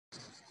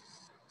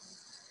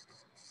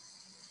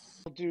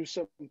do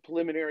some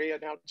preliminary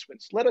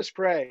announcements. Let us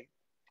pray.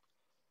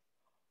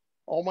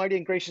 Almighty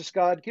and gracious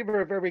God,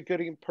 giver of every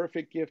good and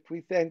perfect gift,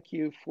 we thank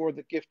you for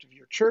the gift of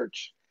your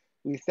church.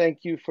 We thank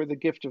you for the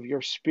gift of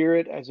your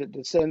Spirit as it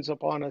descends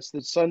upon us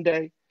this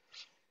Sunday.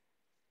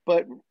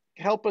 But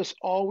help us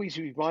always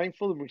be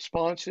mindful and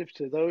responsive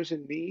to those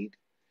in need,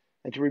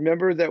 and to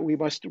remember that we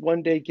must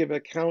one day give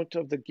account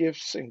of the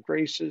gifts and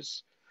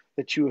graces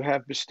that you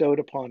have bestowed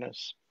upon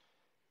us.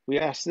 We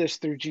ask this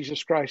through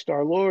Jesus Christ,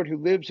 our Lord, who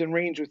lives and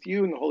reigns with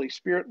you in the Holy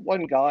Spirit,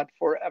 one God,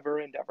 forever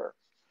and ever.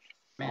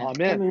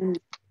 Amen. Amen.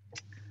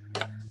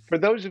 For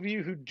those of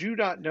you who do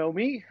not know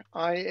me,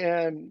 I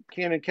am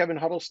Canon Kevin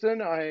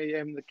Huddleston. I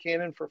am the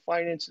Canon for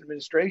Finance and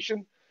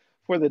Administration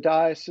for the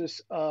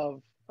Diocese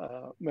of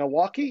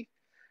Milwaukee.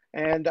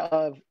 And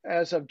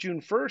as of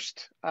June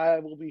 1st, I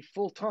will be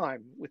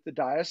full-time with the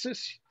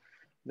diocese.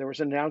 There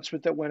was an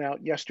announcement that went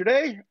out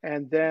yesterday,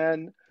 and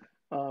then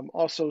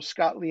also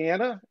Scott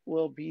Leanna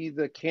will be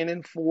the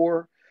canon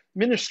for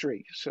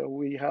ministry. So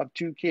we have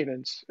two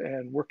canons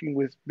and working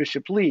with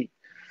Bishop Lee.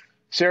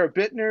 Sarah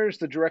Bittner is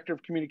the director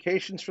of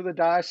communications for the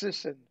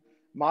diocese and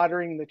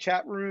monitoring the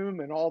chat room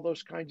and all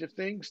those kinds of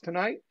things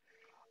tonight.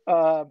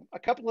 A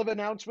couple of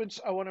announcements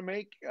I want to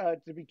make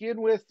to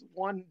begin with.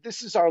 One,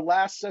 this is our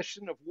last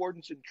session of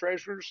Wardens and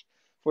Treasurers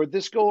for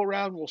this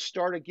go-around. We'll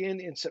start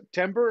again in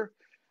September.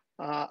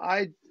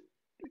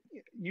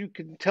 You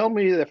can tell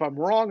me if I'm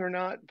wrong or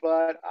not,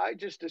 but I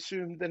just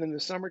assumed that in the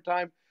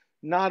summertime,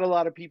 not a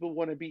lot of people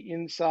want to be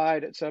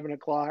inside at 7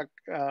 o'clock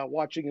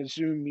watching a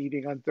Zoom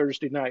meeting on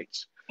Thursday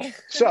nights.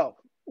 So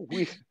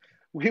we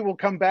will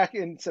come back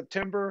in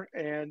September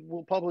and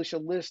we'll publish a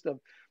list of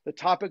the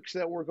topics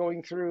that we're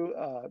going through.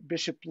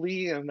 Bishop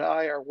Lee and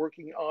I are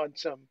working on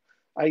some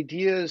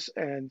ideas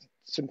and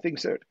some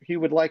things that he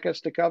would like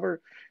us to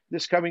cover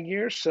this coming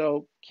year.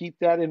 So keep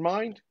that in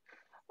mind.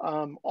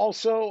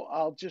 Also,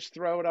 I'll just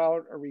throw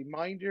out a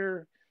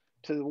reminder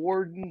to the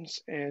wardens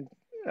and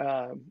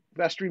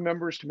vestry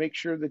members to make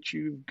sure that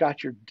you've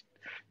got your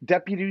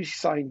deputies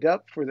signed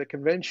up for the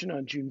convention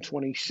on June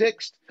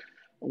 26th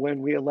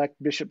when we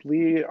elect Bishop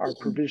Lee, our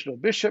provisional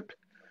bishop.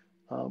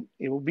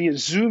 It will be a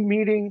Zoom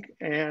meeting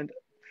and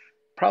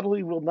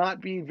probably will not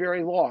be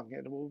very long.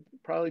 It will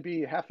probably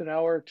be half an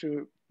hour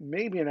to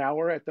maybe an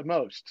hour at the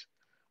most.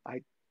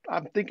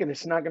 I'm thinking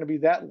it's not going to be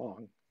that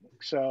long.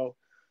 So,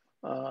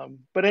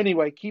 but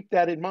anyway, keep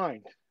that in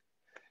mind.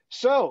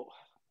 So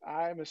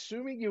I'm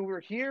assuming you were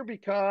here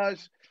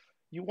because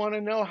you want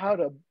to know how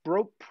to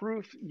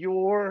broke-proof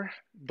your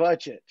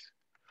budget.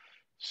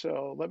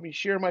 So let me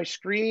share my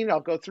screen. I'll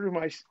go through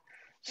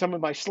some of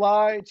my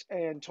slides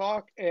and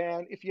talk.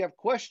 And if you have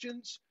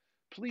questions,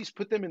 please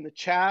put them in the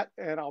chat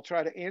and I'll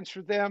try to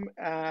answer them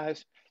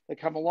as they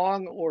come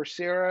along. Or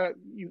Sarah,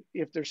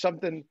 if there's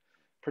something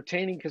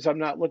pertaining, because I'm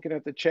not looking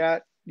at the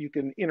chat, you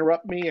can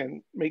interrupt me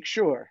and make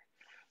sure.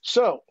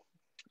 So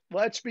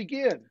let's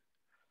begin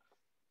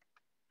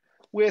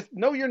with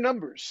Know Your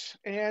Numbers.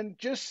 And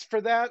just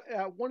for that,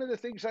 one of the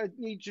things I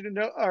need you to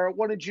know, or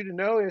wanted you to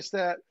know, is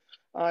that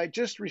I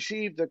just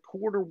received the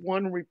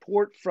Q1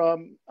 report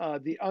from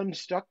the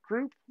Unstuck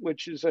group,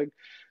 which is a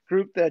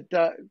group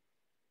that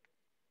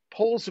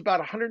polls about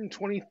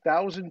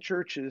 120,000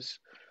 churches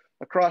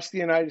across the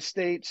United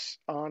States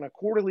on a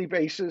quarterly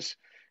basis,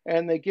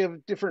 and they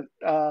give different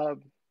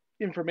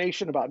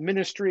information about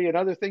ministry and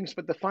other things.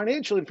 But the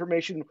financial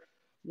information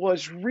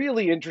was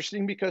really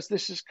interesting because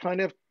this is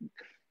kind of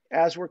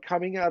as we're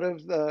coming out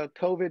of the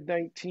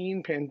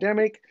COVID-19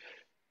 pandemic.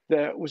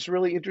 That was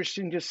really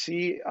interesting to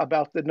see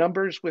about the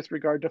numbers with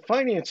regard to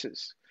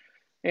finances.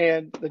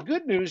 And the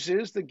good news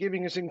is the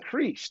giving has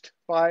increased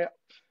by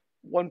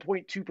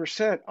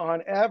 1.2%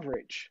 on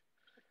average.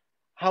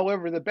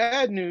 However, the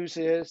bad news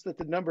is that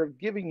the number of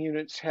giving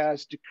units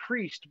has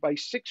decreased by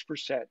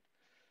 6%,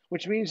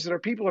 which means that our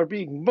people are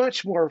being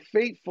much more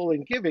faithful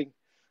in giving,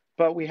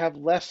 but we have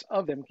less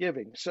of them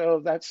giving.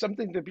 So that's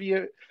something to be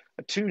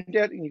attuned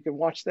at, and you can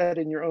watch that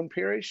in your own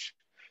parish.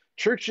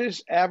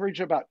 Churches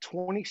average about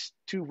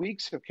 22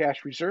 weeks of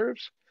cash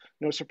reserves.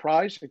 No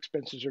surprise,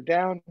 expenses are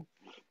down.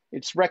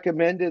 It's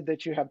recommended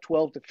that you have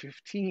 12 to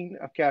 15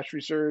 of cash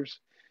reserves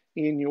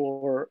in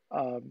your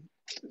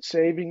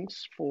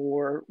savings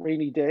for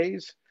rainy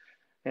days.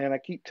 And I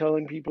keep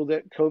telling people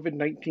that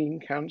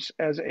COVID-19 counts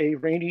as a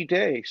rainy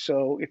day.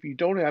 So if you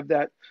don't have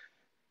that,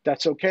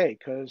 that's okay,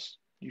 because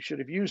you should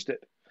have used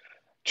it.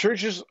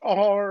 Churches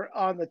are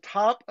on the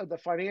top of the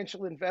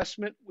financial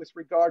investment with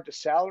regard to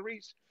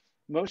salaries.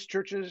 Most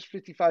churches,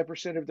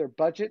 55% of their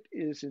budget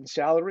is in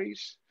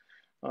salaries.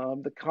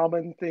 The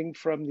common thing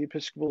from the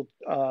Episcopal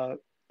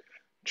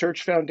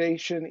Church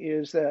Foundation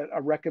is that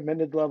a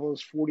recommended level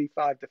is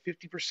 45 to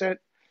 50%.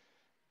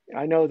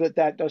 I know that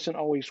that doesn't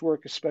always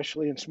work,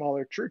 especially in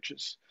smaller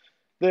churches.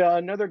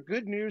 Another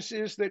good news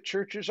is that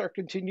churches are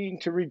continuing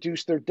to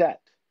reduce their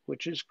debt,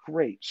 which is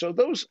great. So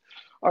those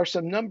are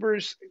some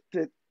numbers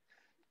that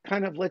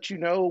kind of let you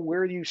know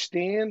where you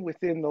stand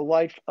within the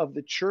life of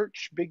the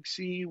church, big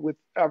C, with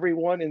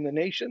everyone in the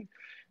nation,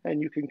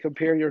 and you can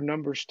compare your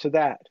numbers to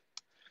that.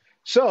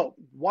 So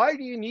why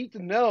do you need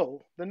to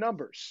know the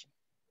numbers?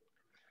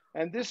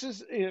 And this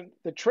is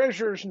the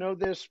treasurers know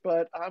this,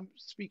 but I'm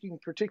speaking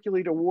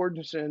particularly to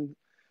wardens and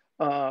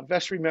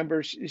vestry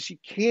members. Is you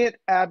can't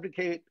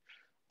abdicate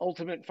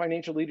ultimate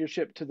financial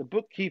leadership to the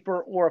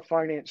bookkeeper or a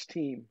finance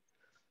team,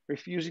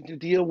 refusing to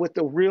deal with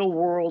the real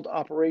world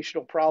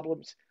operational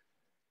problems.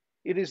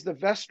 It is the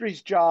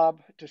vestry's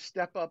job to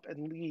step up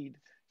and lead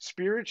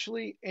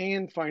spiritually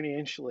and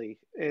financially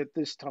at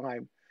this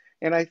time.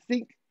 And I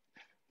think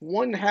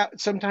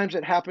sometimes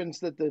it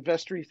happens that the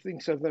vestry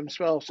thinks of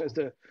themselves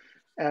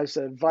as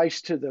a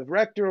vice to the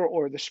rector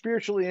or the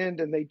spiritual end,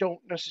 and they don't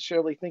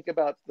necessarily think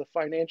about the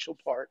financial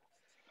part.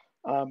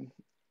 Um,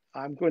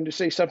 I'm going to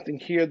say something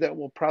here that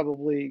will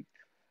probably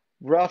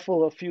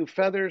ruffle a few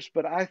feathers,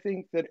 but I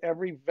think that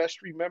every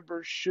vestry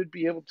member should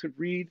be able to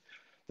read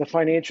the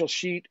financial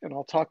sheet, and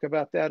I'll talk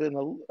about that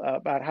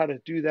about how to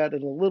do that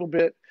in a little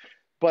bit.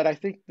 But I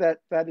think that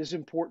that is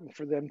important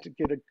for them to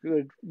get a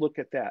good look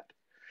at that.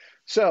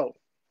 So,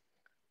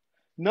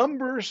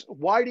 numbers,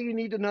 why do you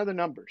need to know the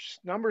numbers?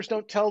 Numbers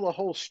don't tell the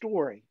whole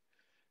story,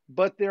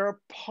 but they're a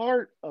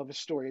part of a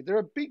story. They're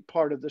a big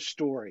part of the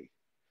story.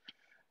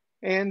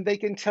 And they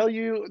can tell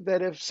you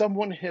that if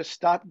someone has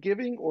stopped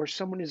giving or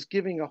someone is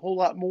giving a whole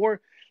lot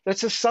more,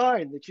 that's a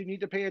sign that you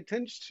need to pay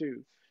attention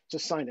to.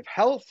 It's a sign of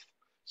health,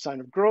 sign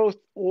of growth,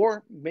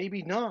 or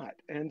maybe not.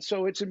 And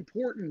so it's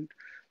important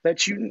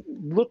that you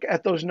look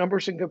at those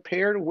numbers and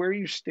compare to where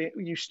you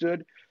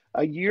stood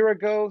a year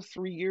ago,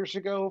 3 years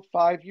ago,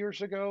 5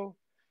 years ago.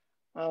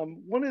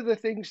 One of the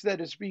things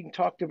that is being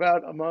talked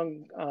about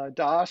among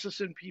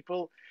diocesan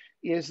people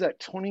is that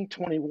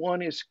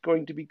 2021 is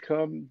going to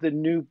become the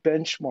new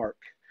benchmark.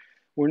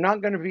 We're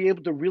not going to be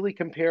able to really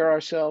compare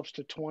ourselves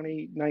to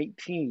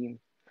 2019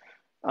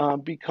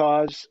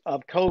 because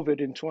of COVID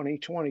in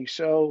 2020.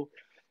 So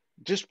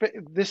just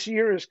this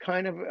year is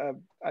kind of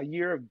a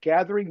year of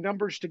gathering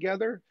numbers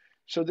together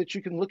so that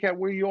you can look at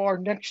where you are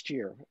next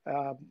year.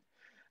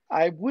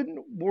 I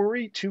wouldn't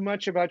worry too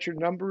much about your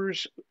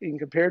numbers in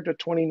compared to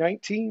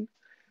 2019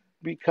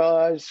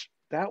 because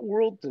that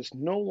world does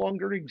no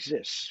longer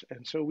exist.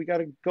 And so we got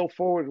to go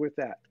forward with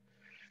that.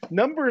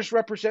 Numbers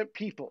represent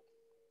people,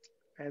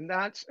 and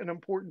that's an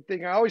important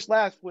thing. I always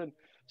laugh when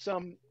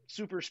some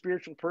super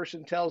spiritual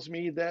person tells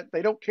me that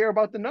they don't care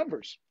about the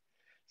numbers.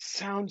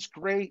 Sounds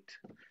great,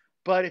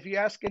 but if you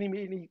ask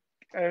any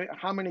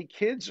how many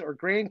kids or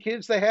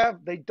grandkids they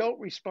have, they don't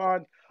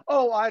respond,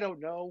 "Oh, I don't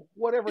know,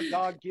 whatever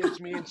God gives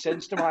me and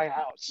sends to my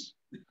house."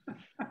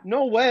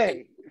 No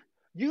way.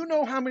 You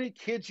know how many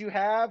kids you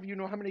have, you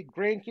know how many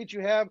grandkids you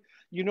have,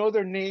 you know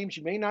their names.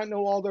 You may not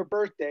know all their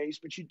birthdays,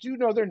 but you do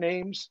know their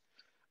names.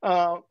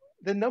 Uh,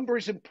 the number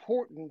is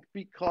important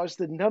because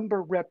the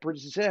number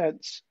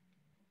represents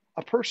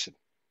a person,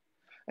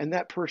 and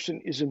that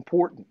person is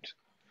important.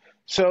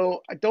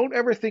 So I don't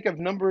ever think of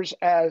numbers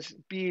as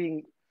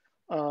being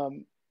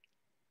um,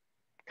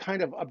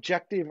 kind of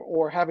objective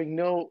or having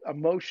no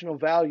emotional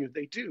value.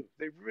 They do,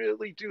 they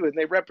really do, and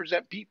they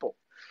represent people.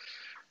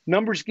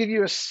 Numbers give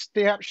you a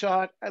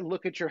snapshot and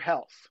look at your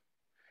health.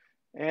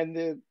 And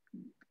the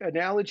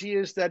analogy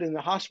is that in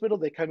the hospital,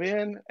 they come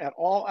in at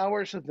all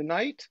hours of the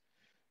night,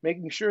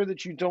 making sure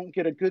that you don't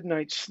get a good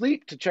night's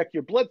sleep, to check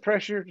your blood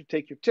pressure, to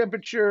take your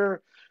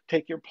temperature,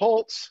 take your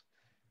pulse.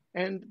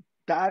 And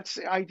that's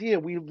the idea.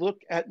 We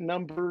look at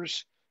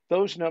numbers,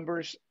 those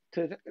numbers,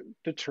 to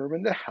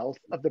determine the health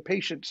of the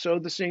patient. So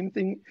the same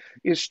thing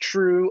is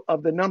true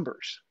of the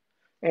numbers.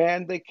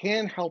 And they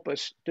can help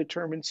us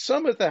determine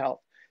some of the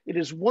health. It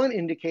is one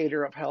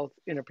indicator of health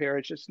in a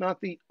parish. It's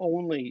not the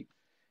only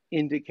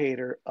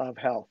indicator of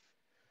health.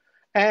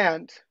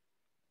 And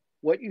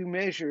what you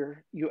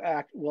measure,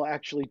 will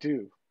actually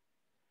do.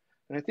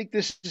 And I think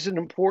this is an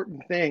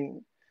important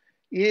thing,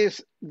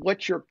 is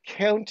what you're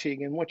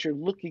counting and what you're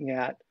looking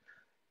at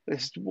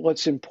is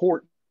what's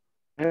important.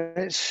 And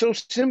it's so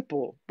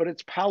simple, but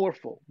it's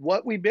powerful.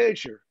 What we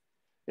measure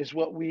is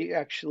what we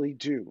actually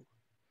do.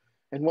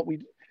 And what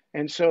we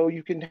and so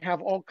you can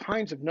have all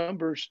kinds of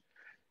numbers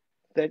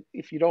that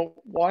if you don't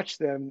watch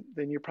them,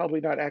 then you're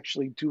probably not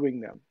actually doing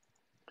them.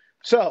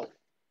 So,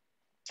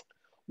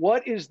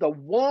 what is the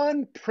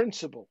one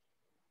principle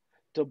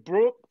to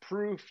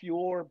proof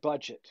your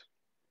budget?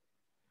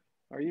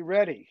 Are you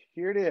ready?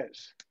 Here it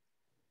is.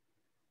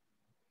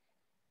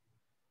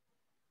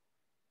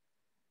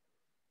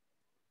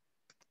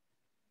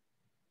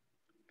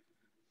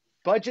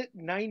 Budget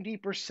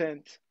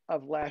 90%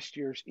 of last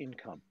year's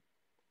income.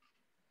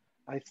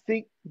 I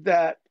think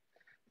that,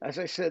 as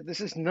I said,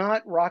 this is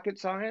not rocket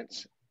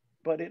science,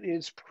 but it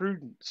is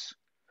prudence.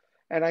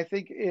 And I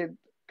think it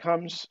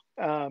comes,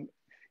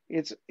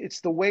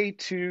 it's the way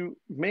to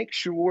make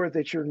sure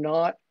that you're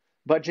not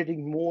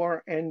budgeting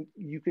more and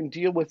you can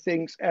deal with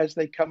things as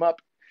they come up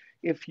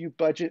if you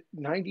budget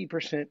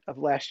 90% of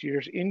last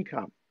year's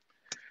income.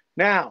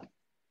 Now,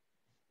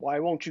 why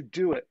won't you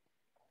do it?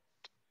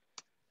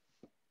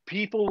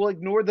 People will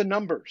ignore the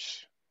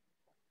numbers.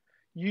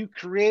 You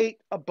create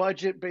a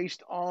budget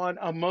based on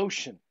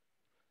emotion,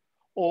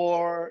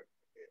 or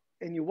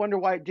and you wonder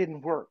why it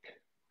didn't work.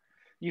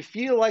 You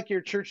feel like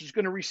your church is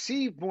going to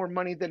receive more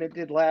money than it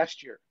did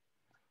last year,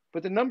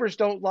 but the numbers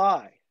don't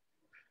lie.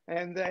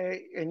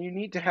 And you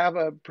need to have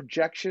a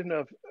projection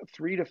of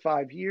 3 to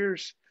 5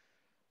 years.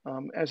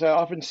 As I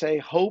often say,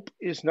 hope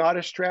is not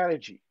a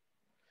strategy.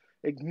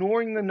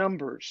 Ignoring the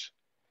numbers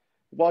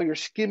while you're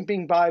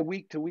skimping by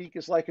week to week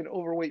is like an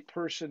overweight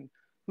person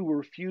who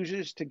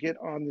refuses to get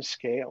on the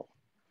scale,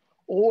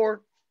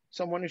 or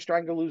someone who's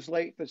trying to lose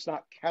weight that's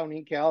not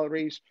counting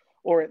calories,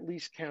 or at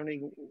least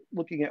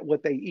looking at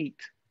what they eat.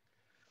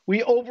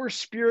 We over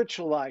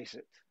spiritualize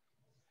it.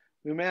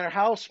 No matter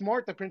how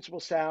smart the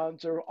principle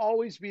sounds, there will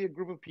always be a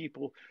group of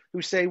people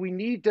who say we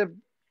need to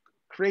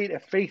create a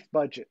faith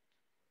budget.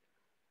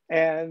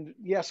 And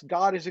yes,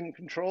 God is in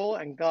control,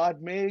 and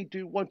God may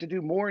want to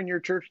do more in your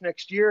church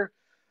next year,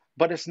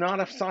 but it's not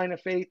a sign of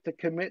faith to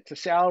commit to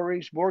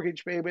salaries,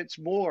 mortgage payments,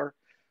 more.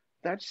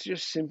 That's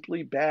just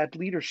simply bad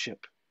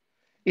leadership.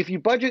 If you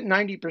budget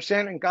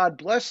 90% and God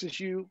blesses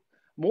you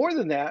more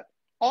than that,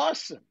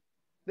 awesome.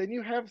 Then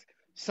you have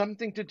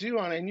something to do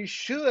on it, and you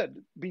should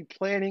be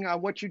planning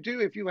on what you do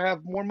if you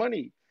have more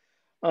money.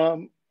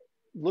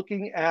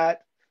 Looking at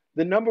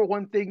the number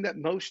one thing that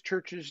most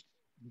churches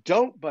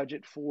don't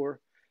budget for,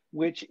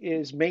 which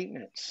is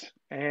maintenance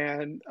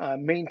and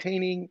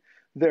maintaining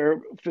their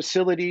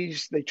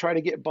facilities. They try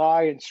to get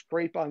by and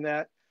scrape on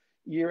that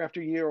year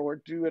after year, or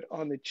do it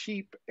on the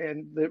cheap.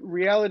 And the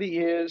reality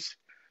is,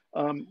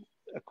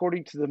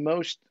 according to the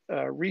most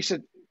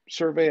recent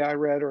survey I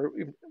read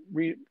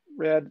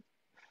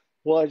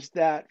was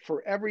that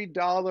for every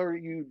dollar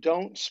you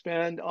don't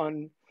spend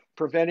on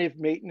preventive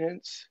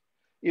maintenance,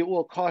 it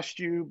will cost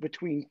you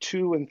between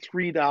 $2 and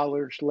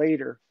 $3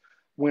 later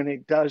when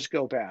it does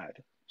go bad.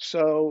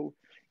 So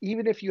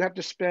even if you have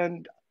to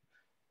spend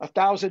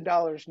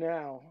 $1,000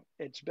 now,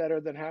 it's better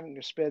than having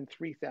to spend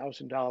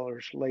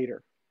 $3,000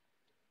 later.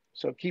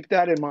 So keep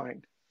that in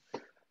mind.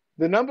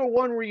 The number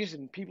one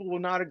reason people will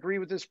not agree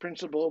with this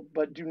principle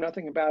but do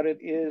nothing about it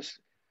is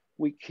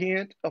we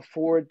can't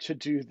afford to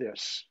do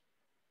this.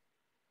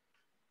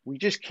 We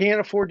just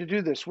can't afford to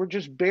do this. We're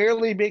just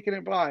barely making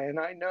it by. And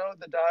I know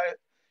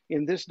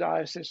in this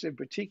diocese in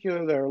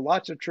particular, there are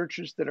lots of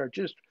churches that are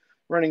just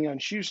running on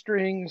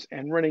shoestrings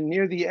and running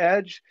near the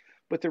edge.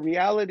 But the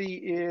reality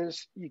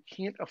is you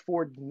can't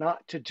afford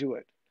not to do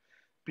it,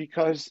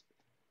 because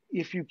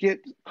if you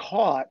get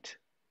caught,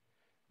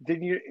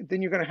 then you're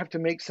going to have to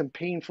make some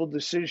painful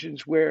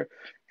decisions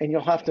and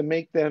you'll have to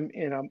make them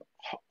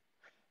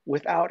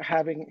without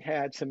having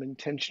had some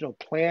intentional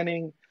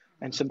planning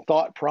and some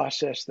thought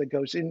process that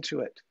goes into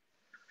it.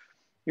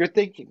 You're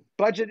thinking,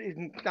 budget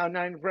isn't down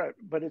 9%,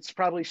 but it's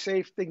probably a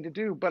safe thing to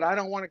do, but I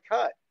don't want to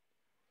cut.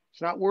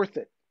 It's not worth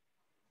it.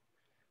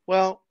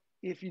 Well,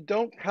 if you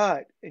don't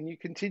cut and you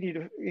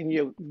continue and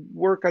you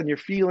work on your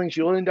feelings,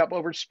 you'll end up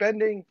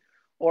overspending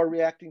or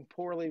reacting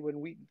poorly when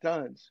week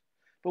does.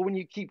 But when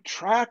you keep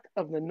track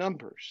of the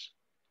numbers,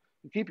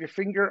 you keep your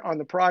finger on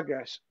the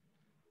progress,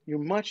 you're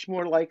much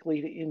more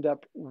likely to end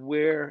up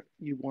where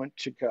you want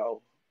to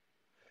go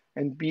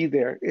and be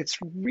there. It's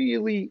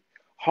really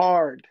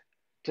hard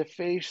to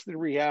face the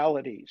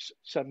realities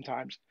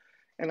sometimes.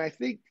 And I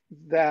think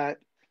that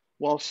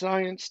while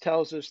science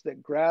tells us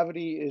that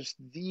gravity is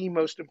the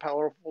most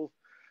powerful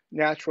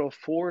natural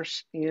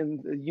force in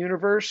the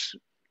universe,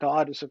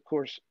 God is, of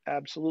course,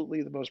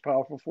 absolutely the most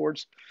powerful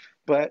force.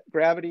 But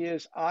gravity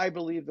is, I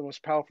believe, the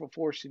most powerful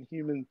force in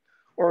human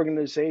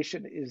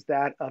organization is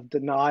that of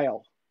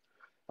denial,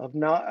 of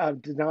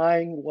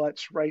denying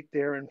what's right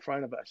there in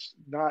front of us,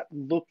 not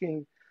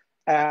looking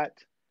at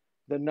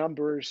the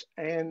numbers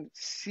and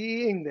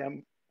seeing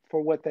them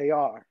for what they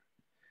are.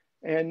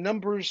 And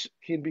numbers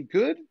can be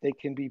good, they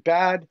can be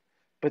bad,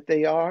 but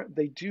they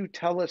do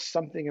tell us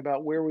something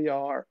about where we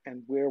are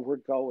and where we're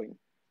going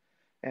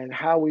and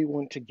how we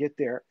want to get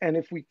there. And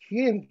if we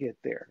can get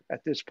there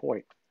at this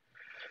point,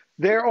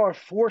 there are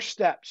 4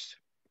 steps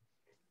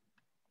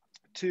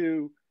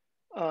to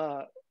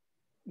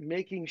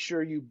making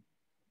sure you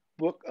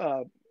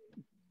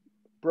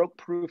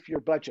broke-proof your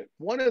budget.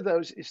 One of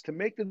those is to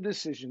make the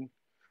decision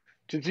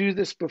to do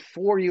this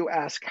before you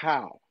ask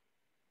how.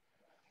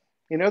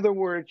 In other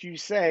words, you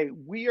say,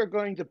 we are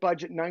going to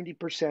budget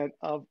 90%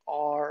 of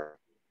our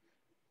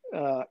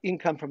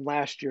income from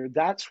last year.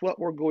 That's what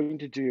we're going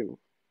to do.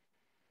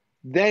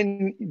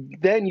 Then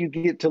you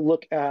get to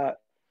look at,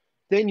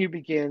 then you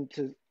begin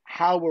to,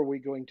 how are we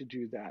going to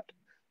do that?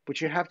 But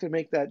you have to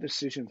make that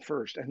decision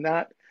first. And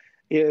that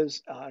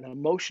is an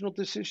emotional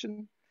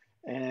decision,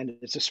 and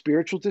it's a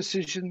spiritual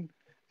decision,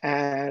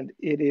 and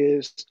it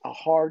is a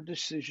hard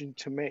decision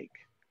to make.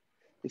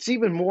 It's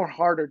even more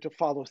harder to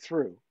follow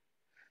through,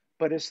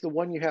 but it's the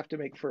one you have to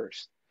make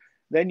first.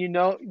 Then you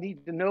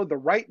need to know the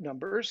right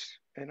numbers,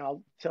 and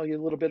I'll tell you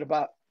a little bit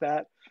about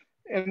that.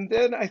 And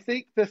then I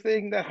think the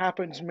thing that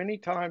happens many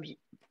times,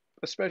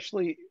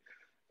 especially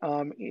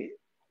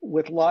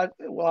with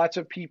lots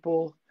of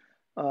people,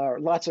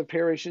 lots of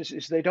parishes,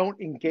 is they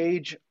don't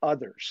engage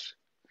others.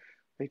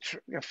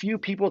 A few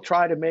people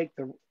try to make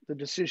the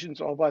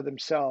decisions all by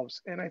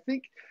themselves. And I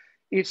think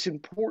It's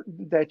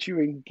important that you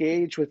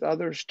engage with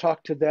others,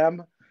 talk to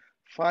them,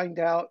 find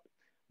out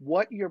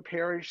what your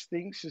parish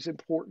thinks is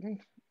important.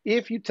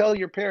 If you tell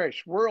your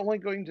parish, we're only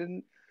going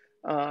to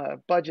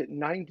budget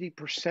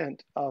 90%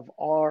 of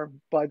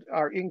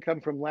our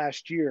income from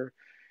last year.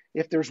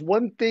 If there's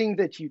one thing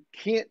that you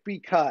can't be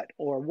cut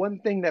or one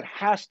thing that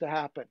has to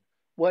happen,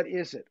 what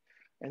is it?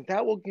 And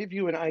that will give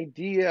you an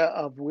idea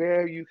of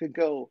where you could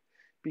go,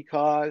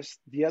 because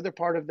the other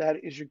part of that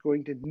is you're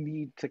going to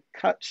need to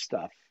cut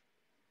stuff.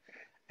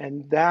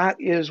 And that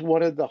is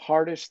one of the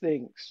hardest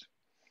things.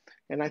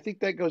 And I think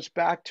that goes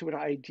back to an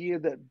idea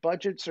that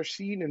budgets are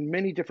seen in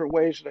many different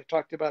ways. And I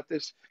talked about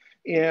this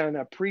in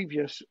a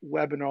previous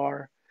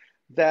webinar,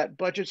 that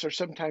budgets are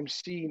sometimes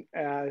seen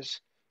as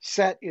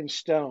set in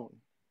stone.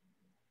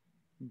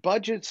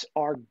 Budgets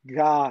are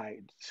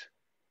guides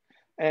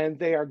and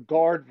they are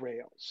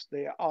guardrails.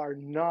 They are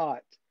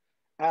not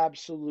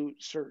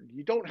absolute certain.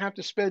 You don't have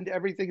to spend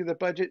everything in the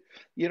budget.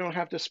 You don't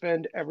have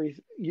to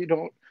you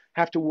don't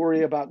have to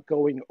worry about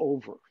going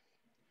over.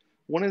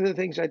 One of the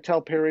things I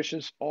tell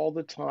parishes all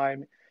the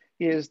time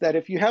is that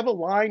if you have a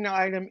line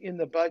item in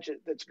the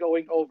budget that's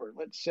going over,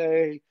 let's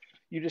say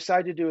you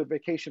decide to do a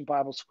vacation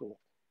Bible school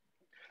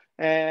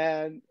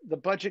and the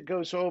budget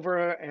goes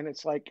over and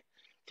it's like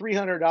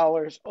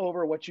 $300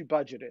 over what you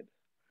budgeted.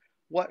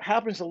 What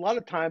happens a lot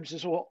of times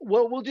is,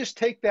 we'll just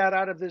take that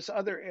out of this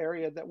other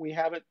area that we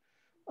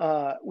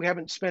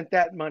haven't spent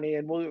that money,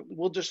 and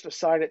we'll just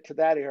assign it to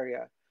that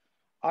area.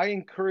 I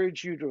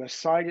encourage you to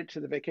assign it to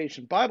the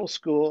Vacation Bible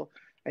School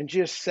and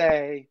just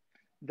say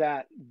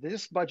that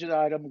this budget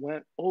item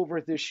went over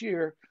this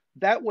year.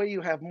 That way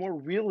you have more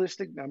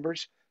realistic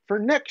numbers for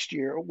next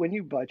year when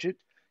you budget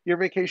your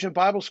Vacation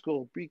Bible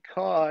School,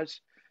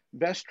 because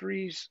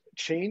vestries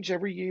change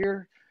every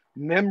year,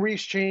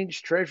 memories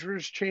change,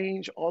 treasures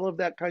change, all of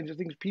that kinds of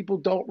things people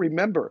don't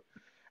remember.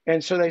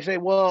 And so they say,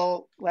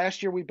 well,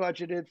 last year we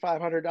budgeted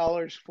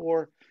 $500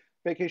 for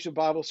Vacation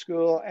Bible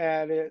School,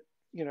 and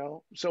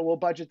so we'll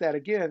budget that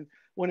again,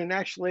 when in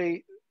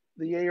actually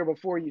the year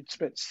before you'd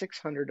spent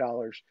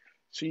 $600.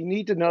 So you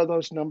need to know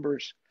those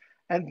numbers.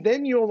 And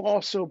then you'll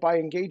also, by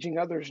engaging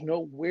others,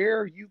 know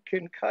where you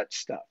can cut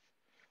stuff.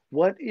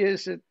 What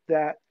is it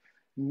that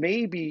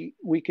maybe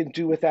we can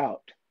do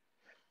without?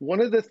 One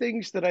of the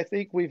things that I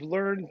think we've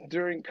learned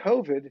during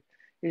COVID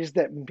is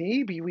that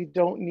maybe we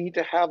don't need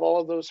to have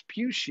all those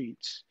pew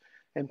sheets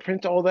and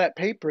print all that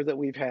paper that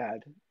we've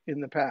had in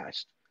the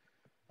past.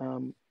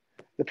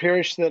 The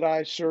parish that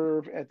I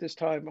serve at this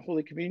time,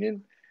 Holy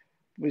Communion,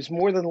 was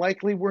more than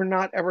likely we're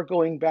not ever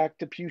going back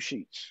to pew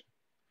sheets,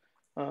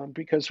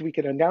 because we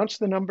can announce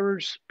the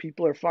numbers.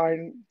 People are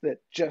finding that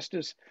just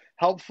as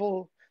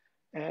helpful,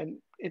 and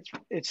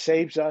it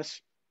saves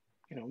us,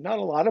 not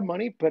a lot of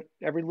money, but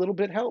every little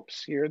bit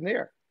helps here and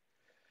there.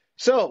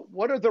 So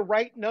what are the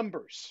right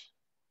numbers?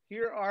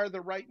 Here are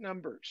the right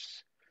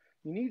numbers.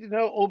 You need to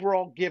know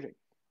overall giving.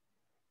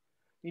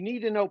 You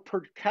need to know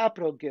per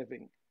capita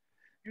giving.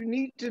 You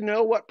need to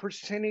know what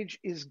percentage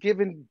is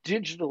given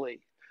digitally.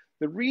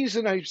 The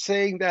reason I'm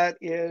saying that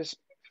is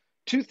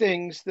two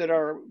things that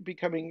are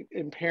becoming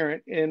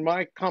apparent in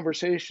my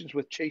conversations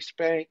with Chase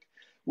Bank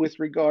with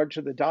regard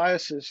to the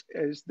diocese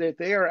is that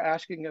they are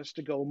asking us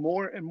to go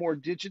more and more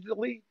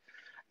digitally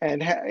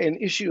and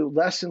issue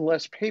less and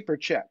less paper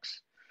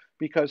checks,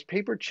 because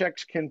paper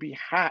checks can be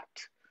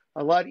hacked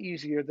a lot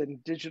easier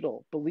than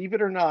digital. Believe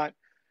it or not,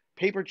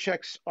 paper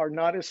checks are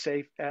not as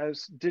safe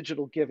as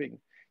digital giving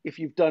if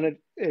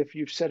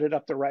you've set it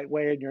up the right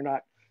way and you're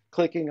not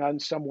clicking on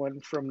someone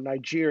from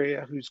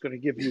Nigeria who's going to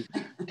give you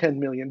 $10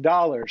 million.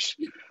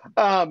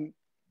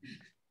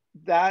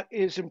 That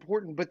is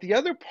important. But the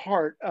other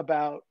part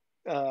about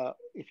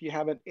if you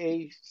have an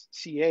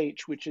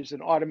ACH, which is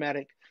an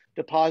automatic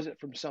deposit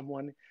from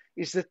someone,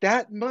 is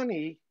that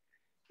money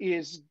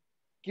is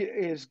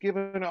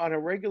given on a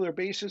regular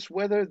basis,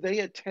 whether they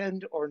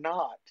attend or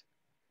not.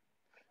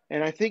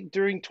 And I think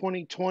during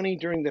 2020,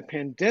 during the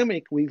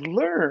pandemic, we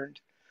learned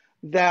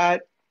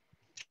that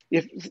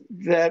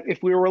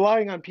if we were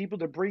relying on people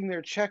to bring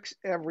their checks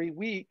every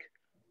week,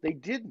 they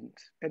didn't,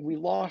 and we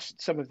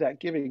lost some of that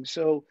giving.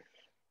 So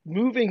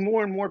moving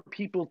more and more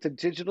people to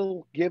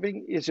digital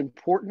giving is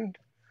important.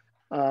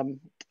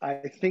 I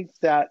think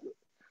that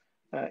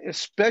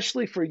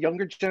especially for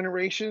younger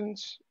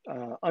generations,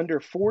 under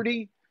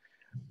 40,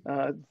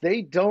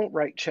 they don't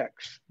write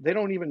checks. They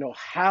don't even know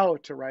how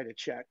to write a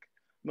check.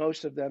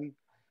 Most of them,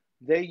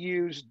 they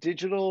use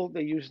digital,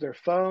 they use their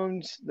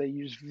phones, they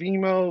use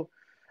Vimo,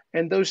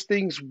 and those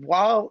things,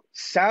 while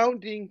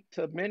sounding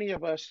to many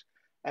of us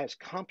as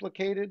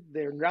complicated,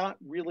 they're not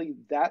really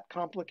that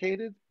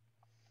complicated.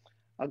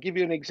 I'll give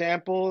you an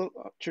example.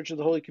 Church of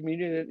the Holy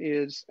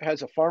Communion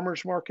has a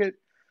farmer's market,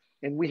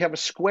 and we have a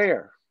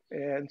square.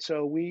 And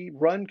so we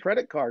run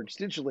credit cards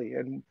digitally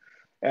and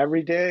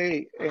every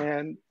day,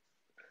 and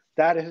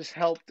that has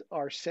helped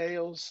our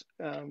sales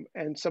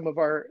and some of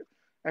our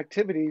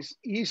activities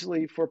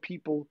easily for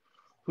people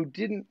who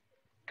didn't,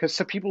 because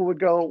some people would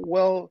go,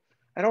 well,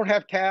 I don't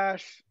have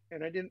cash,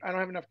 and I don't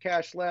have enough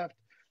cash left.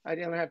 I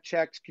don't have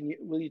checks.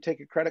 Will you take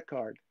a credit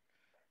card?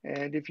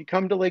 And if you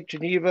come to Lake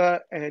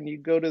Geneva and you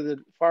go to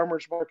the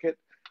farmer's market,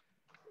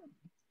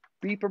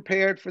 be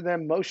prepared for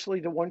them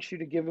mostly to want you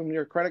to give them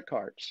your credit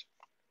cards.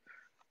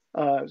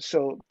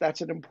 So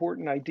that's an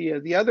important idea.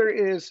 The other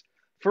is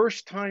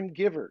first-time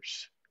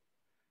givers.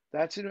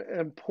 That's an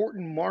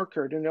important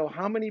marker to know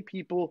how many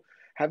people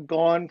have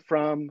gone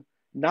from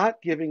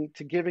not giving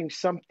to giving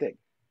something.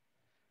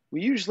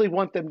 We usually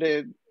want them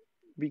to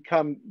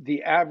become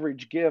the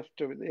average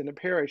gift in a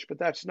parish, but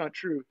that's not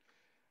true.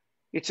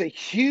 It's a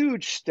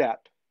huge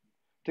step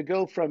to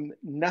go from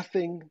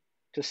nothing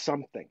to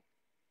something.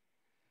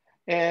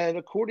 And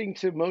according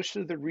to most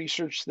of the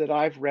research that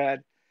I've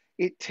read,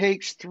 it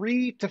takes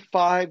 3 to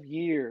 5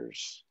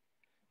 years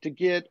to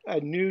get a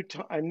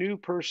new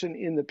person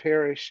in the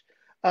parish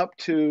up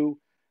to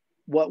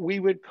what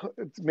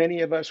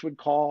many of us would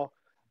call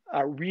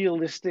a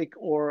realistic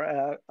or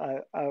a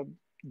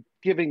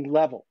giving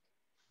level.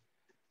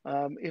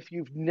 If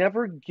you've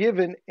never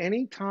given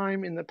any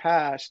time in the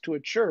past to a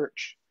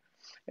church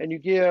and you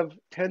give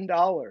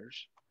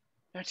 $10,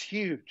 that's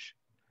huge.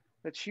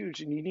 That's huge,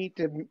 and you need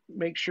to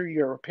make sure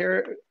you're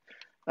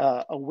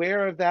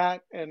aware of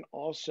that, and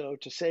also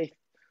to say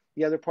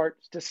the other part,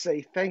 to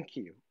say thank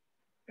you.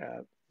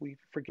 We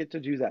forget to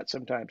do that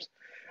sometimes.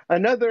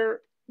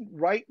 Another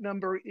right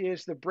number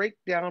is the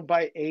breakdown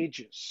by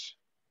ages.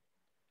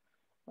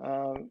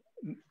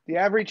 The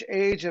average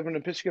age of an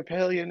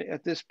Episcopalian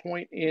at this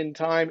point in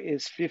time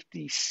is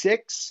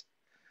 56.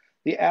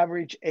 The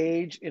average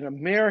age in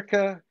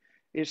America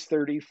is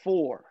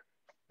 34.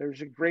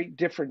 There's a great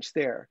difference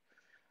there.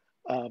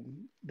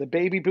 The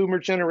baby boomer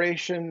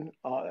generation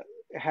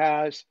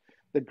has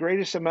the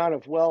greatest amount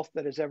of wealth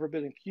that has ever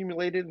been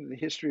accumulated in the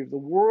history of the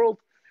world.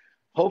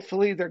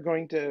 Hopefully, they're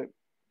going to,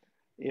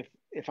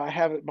 if I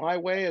have it my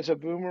way as a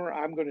boomer,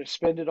 I'm going to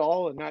spend it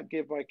all and not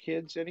give my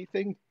kids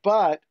anything.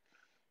 But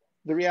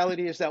the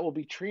reality is that will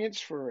be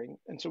transferring.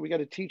 And so we got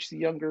to teach the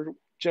younger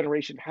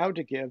generation how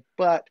to give.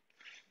 But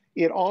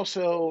it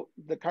also,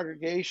 the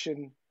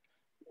congregation,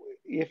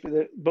 if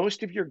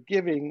most of your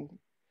giving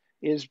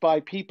is by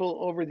people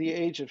over the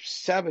age of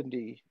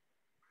 70,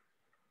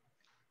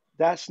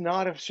 that's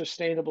not a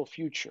sustainable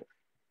future.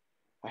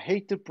 I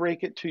hate to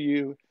break it to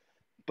you,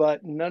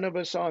 but none of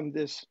us on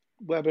this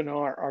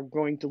webinar are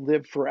going to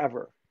live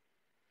forever.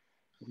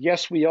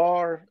 Yes, we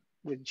are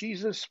with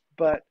Jesus,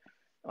 but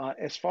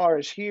as far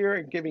as here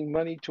and giving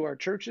money to our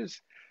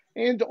churches,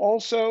 and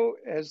also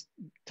as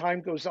time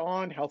goes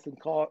on, health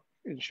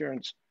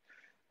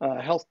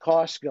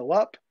costs go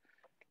up,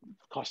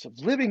 cost of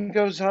living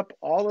goes up,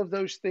 all of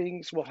those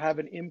things will have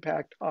an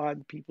impact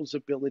on people's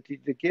ability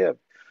to give.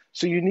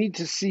 So you need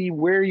to see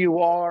where you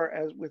are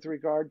as with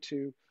regard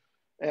to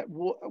at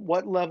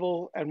what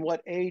level and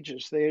what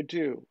ages they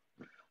do.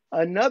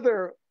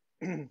 Another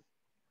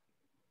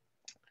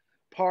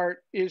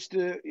part is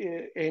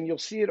and you'll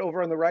see it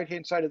over on the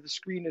right-hand side of the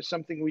screen, is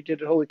something we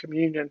did at Holy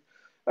Communion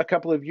a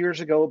couple of years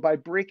ago by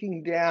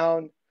breaking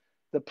down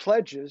the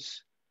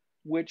pledges,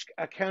 which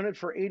accounted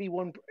for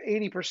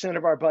 80%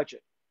 of our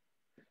budget.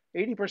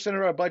 80%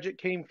 of our budget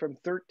came from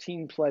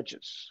 13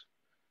 pledges.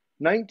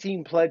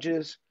 19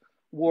 pledges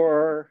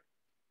were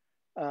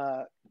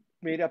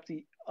made up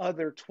the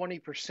other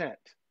 20%.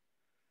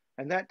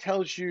 And that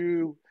tells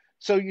you,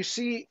 so you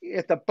see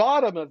at the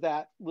bottom of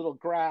that little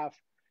graph,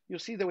 you'll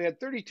see that we had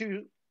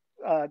 32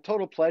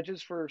 total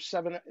pledges for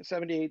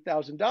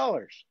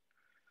 $78,000.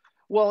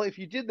 Well, if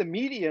you did the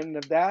median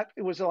of that,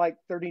 it was like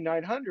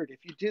 3,900.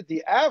 If you did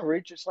the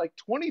average, it's like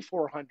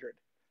 2,400.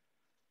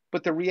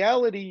 But the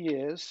reality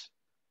is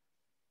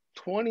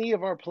 20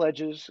 of our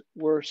pledges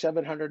were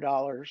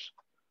 $700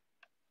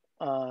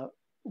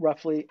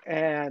 roughly,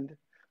 and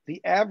the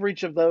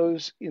average of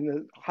those in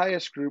the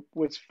highest group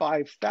was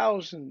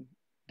 $5,000.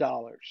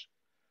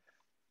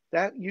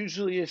 That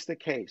usually is the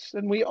case,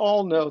 and we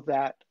all know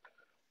that.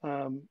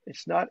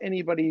 It's not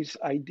anybody's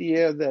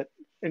idea that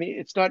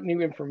it's not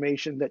new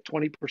information that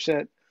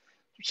 20%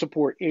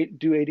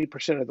 do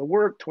 80% of the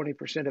work,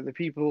 20% of the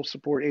people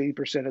support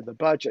 80% of the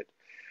budget.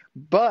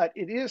 But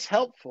it is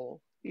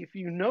helpful if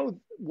you know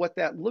what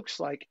that looks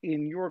like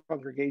in your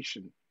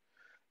congregation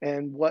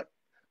and what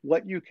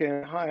you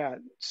can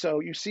hire. So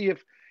you see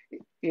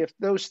if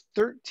those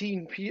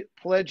 13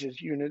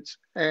 pledges units,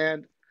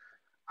 and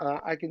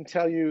I can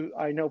tell you,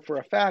 I know for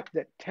a fact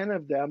that 10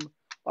 of them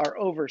are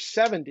over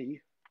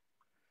 70,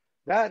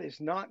 that is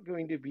not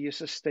going to be a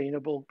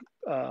sustainable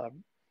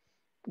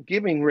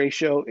giving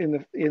ratio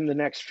in the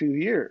next few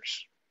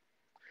years.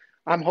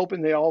 I'm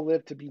hoping they all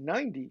live to be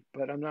 90,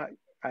 but I'm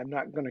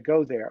not going to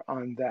go there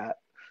on that.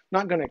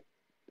 Not going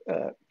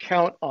to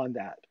count on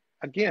that.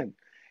 Again,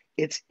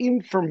 it's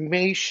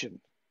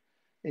information.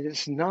 It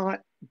is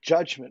not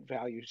judgment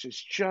values.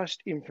 It's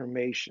just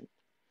information.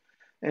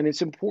 And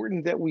it's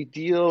important that we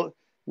deal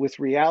with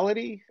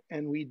reality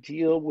and we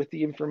deal with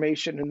the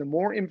information. And the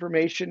more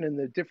information and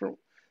the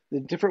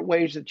different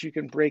ways that you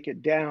can break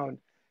it down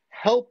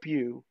help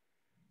you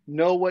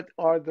know what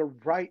are the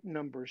right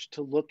numbers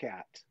to look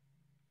at.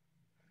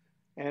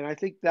 And I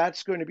think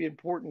that's going to be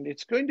important.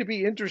 It's going to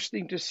be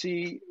interesting to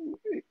see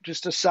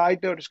just a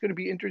side note, it's going to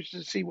be interesting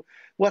to see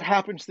what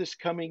happens this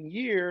coming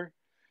year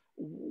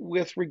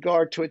with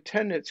regard to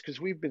attendance, because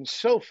we've been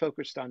so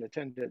focused on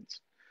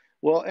attendance.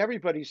 Well,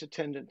 everybody's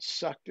attendance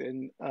sucked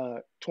in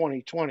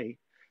 2020.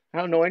 I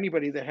don't know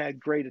anybody that had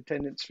great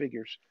attendance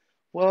figures.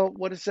 Well,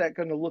 what is that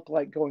going to look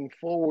like going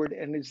forward?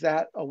 And is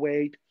that a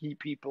way to keep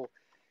people?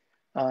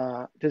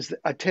 Does the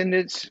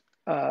attendance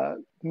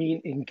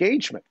mean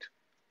engagement?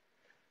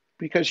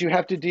 Because you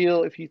have to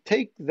deal, if you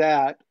take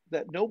that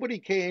nobody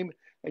came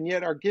and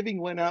yet our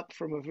giving went up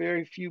from a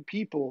very few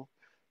people,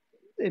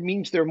 it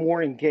means they're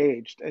more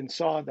engaged and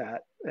saw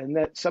that. And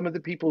that some of the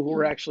people who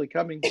were actually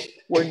coming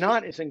were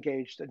not as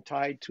engaged and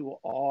tied to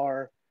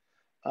our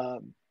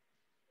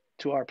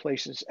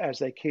places as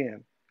they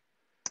can.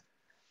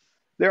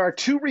 There are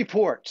two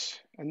reports,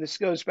 and this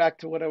goes back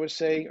to what I was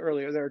saying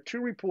earlier. There are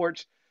two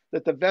reports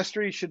that the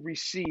vestry should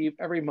receive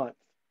every month: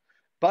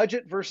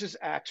 budget versus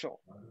actual.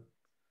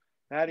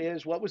 That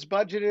is, what was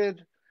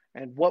budgeted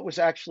and what was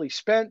actually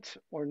spent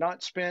or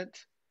not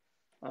spent.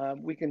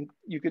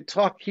 You could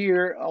talk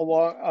here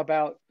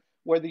about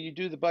whether you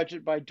do the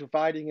budget by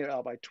dividing it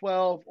out by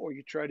 12, or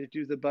you try to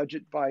do the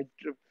budget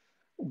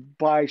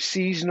by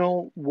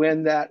seasonal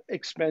when that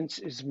expense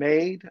is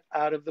made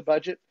out of the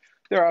budget.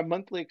 There are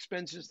monthly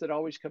expenses that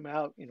always come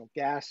out,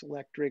 gas,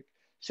 electric,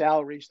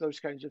 salaries, those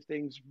kinds of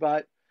things.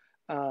 But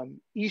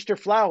Easter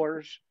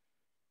flowers,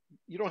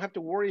 you don't have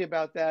to worry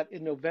about that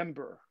in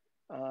November.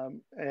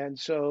 And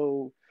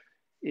so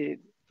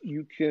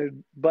you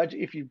could budget,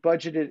 if you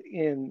budget it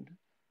in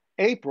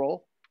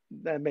April,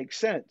 that makes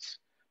sense.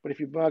 But if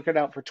you mark it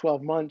out for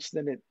 12 months,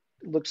 then it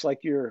looks like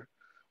you're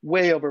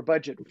way over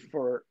budget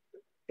for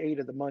 8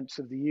 of the months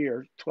of the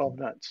year, 12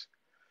 months.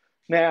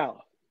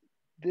 Now,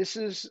 this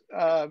is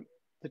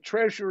the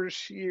treasurers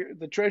here.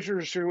 The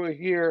treasurers who are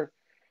here,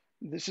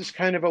 this is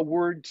kind of a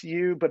word to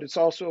you, but it's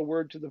also a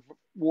word to the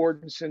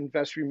wardens and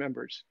vestry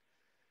members.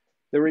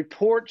 The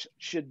reports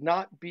should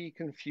not be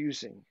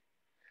confusing.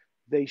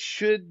 They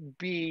should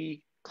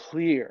be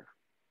clear.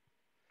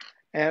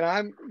 And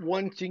I'm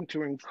wanting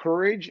to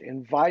encourage,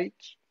 invite,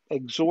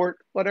 exhort,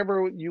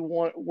 whatever word you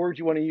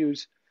want to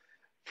use,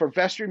 for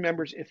vestry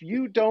members. If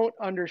you don't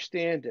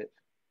understand it,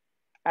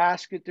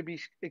 ask it to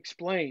be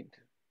explained.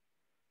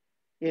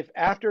 If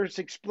after it's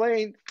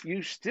explained,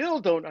 you still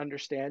don't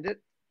understand it,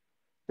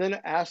 then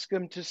ask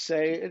them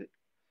to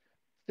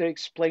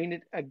explain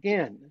it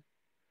again.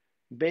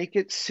 Make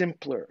it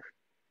simpler,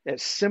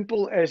 as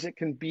simple as it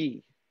can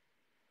be.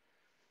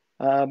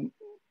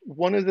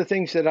 One of the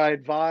things that I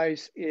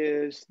advise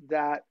is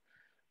that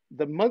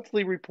the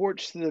monthly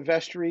reports to the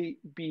vestry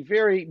be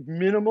very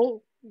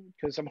minimal,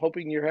 because I'm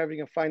hoping you're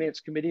having a finance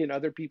committee and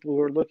other people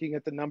who are looking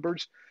at the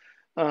numbers.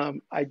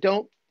 I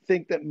don't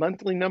think that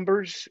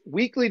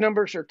weekly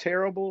numbers are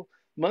terrible.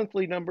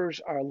 Monthly numbers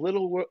are a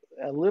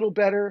little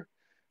better,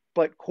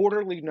 but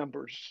quarterly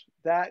numbers,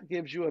 that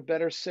gives you a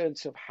better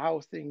sense of how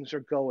things are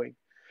going.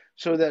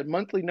 So that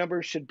monthly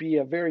numbers should be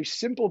a very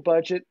simple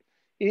budget: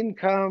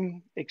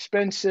 income,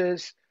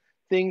 expenses,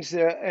 things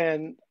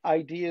and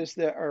ideas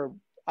that are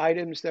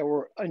items that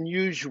were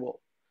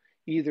unusual,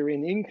 either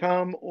in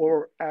income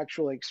or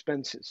actual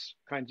expenses,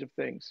 kinds of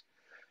things.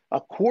 A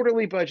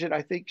quarterly budget,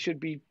 I think, should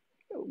be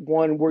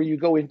one where you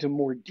go into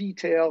more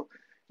detail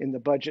in the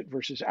budget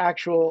versus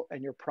actual,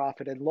 and your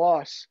profit and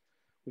loss,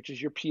 which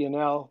is your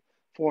P&L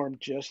form,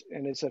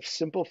 and it's a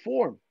simple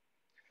form.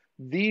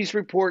 These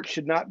reports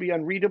should not be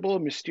unreadable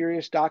and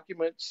mysterious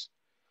documents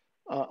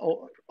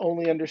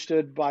only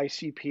understood by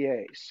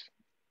CPAs.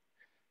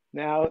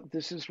 Now,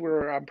 this is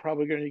where I'm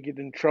probably going to get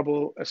in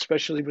trouble,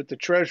 especially with the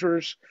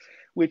treasurers,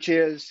 which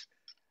is,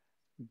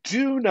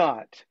 do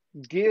not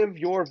give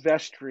your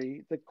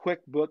vestry the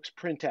QuickBooks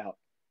printout.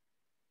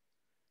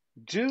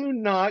 Do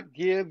not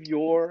give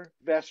your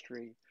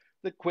vestry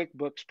the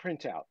QuickBooks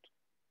printout.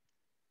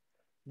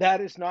 That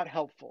is not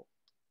helpful.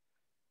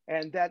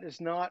 And that is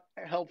not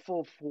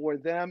helpful for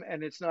them,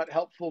 and it's not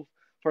helpful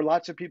for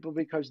lots of people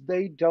because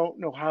they don't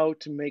know how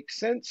to make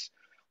sense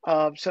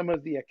of some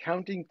of the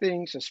accounting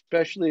things,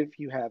 especially if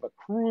you have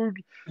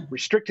accrued,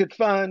 restricted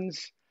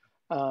funds,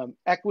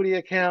 equity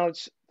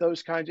accounts,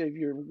 those kinds of,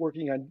 you're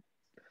working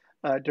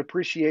on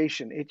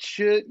depreciation.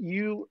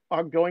 You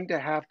are going to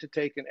have to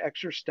take an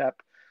extra step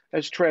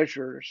as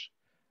treasurers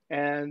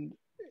and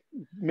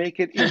make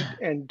it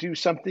and do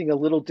something a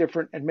little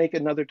different and make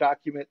another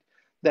document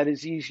that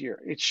is easier.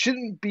 It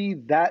shouldn't be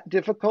that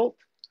difficult.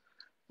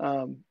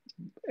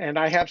 And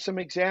I have some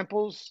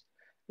examples.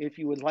 If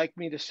you would like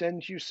me to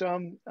send you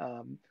some,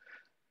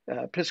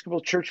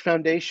 Episcopal Church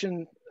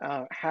Foundation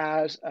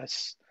has a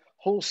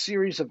whole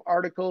series of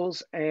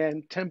articles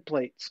and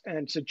templates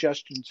and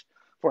suggestions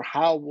for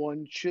how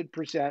one should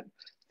present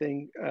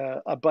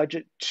a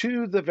budget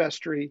to the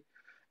vestry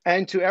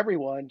and to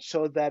everyone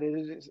so that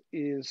it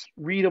is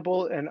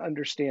readable and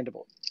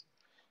understandable.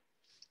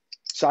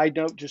 Side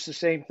note, just the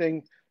same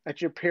thing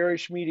at your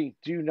parish meeting,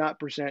 do not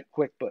present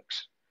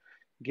QuickBooks.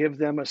 Give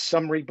them a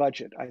summary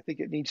budget. I think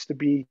it needs to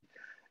be,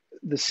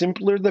 the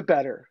simpler the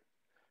better.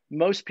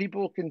 Most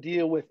people can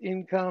deal with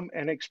income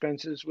and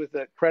expenses with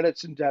the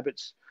credits and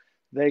debits.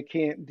 They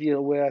can't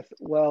deal with,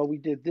 well, we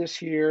did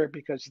this year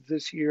because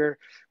this year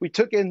we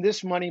took in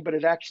this money, but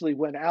it actually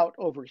went out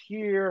over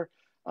here.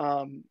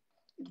 Um,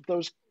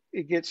 those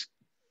it gets.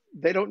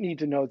 They don't need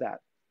to know that.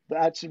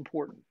 That's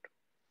important.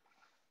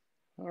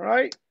 All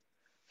right.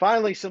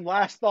 Finally, some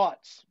last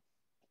thoughts.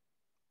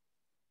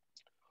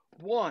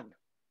 One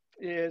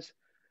is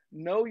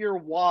know your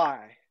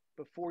why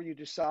before you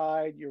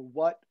decide your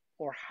what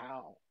or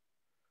how.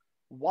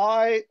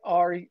 Why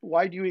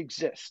do you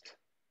exist?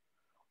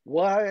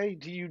 Why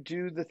do you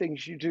do the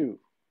things you do?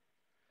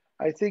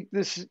 I think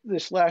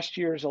this last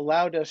year has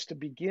allowed us to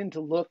begin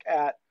to look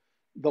at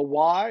the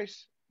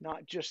whys,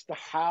 not just the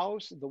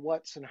hows, the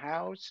whats and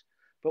hows,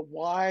 but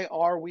why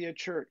are we a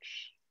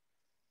church?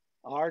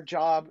 Our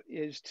job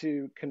is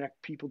to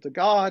connect people to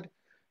God,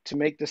 to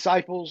make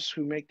disciples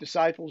who make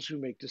disciples who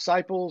make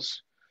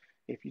disciples.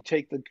 If you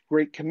take the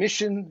Great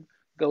Commission,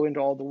 go into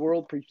all the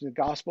world, preaching the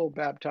gospel,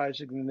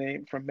 baptizing in the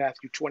name from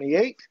Matthew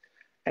 28,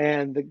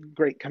 and the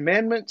Great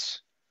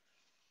Commandments,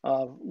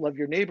 love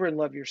your neighbor and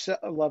love yourself,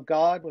 love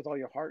God with all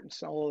your heart and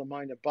soul and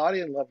mind and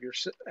body, and love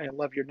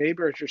your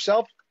neighbor as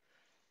yourself.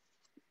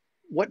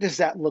 What does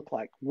that look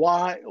like?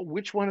 Why?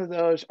 Which one of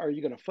those are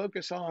you going to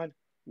focus on?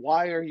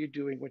 Why are you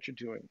doing what you're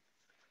doing?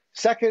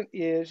 Second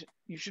is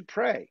you should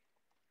pray.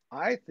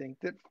 I think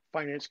that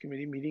finance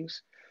committee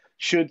meetings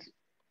should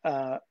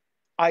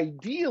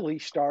ideally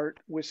start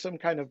with some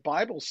kind of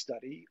Bible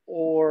study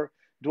or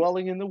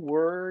dwelling in the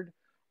Word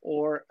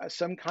or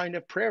some kind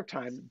of prayer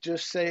time,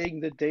 just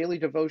saying the daily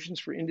devotions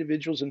for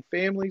individuals and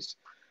families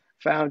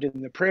found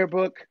in the prayer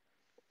book,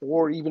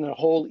 or even a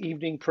whole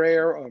evening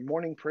prayer or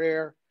morning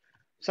prayer,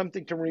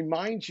 something to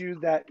remind you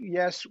that,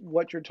 yes,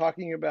 what you're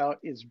talking about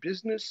is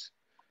business,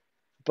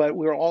 but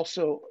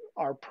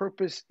our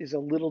purpose is a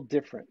little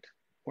different.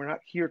 We're not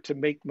here to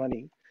make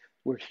money.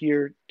 We're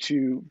here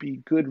to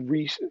be good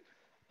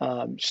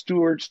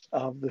stewards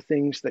of the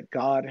things that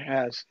God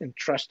has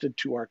entrusted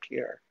to our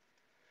care.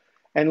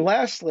 And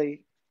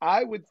lastly,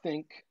 I would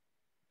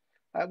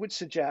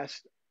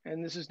suggest,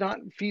 and this is not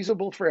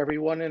feasible for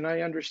everyone, and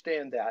I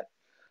understand that,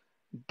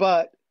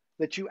 but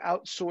that you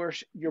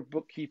outsource your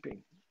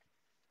bookkeeping.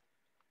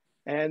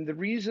 And the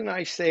reason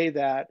I say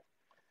that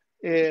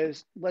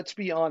is, let's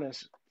be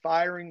honest,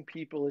 firing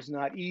people is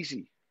not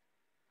easy.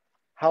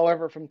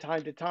 However, from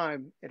time to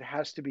time, it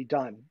has to be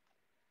done.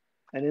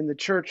 And in the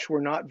church,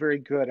 we're not very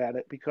good at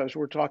it because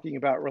we're talking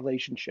about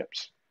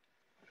relationships.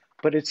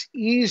 But it's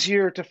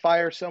easier to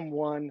fire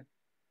someone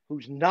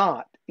who's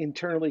not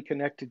internally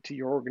connected to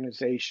your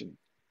organization.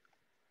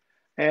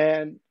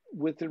 And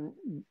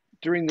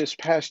during this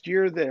past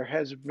year, there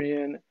has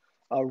been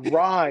a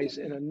rise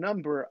in a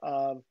number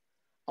of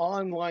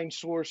online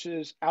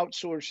sources,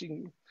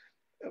 outsourcing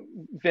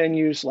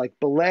venues like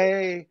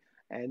Belay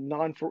and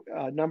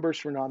numbers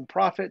for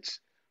nonprofits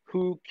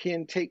who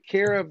can take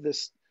care of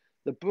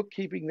the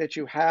bookkeeping that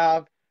you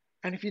have.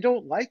 And if you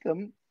don't like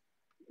them,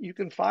 you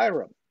can fire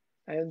them.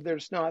 And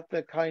there's not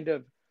the kind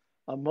of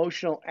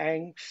emotional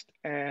angst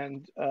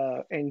and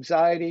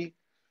anxiety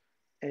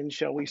and,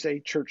 shall we say,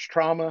 church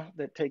trauma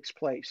that takes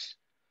place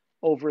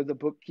over the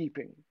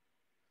bookkeeping.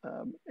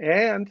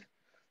 And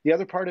the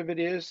other part of it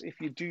is,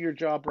 if you do your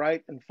job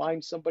right and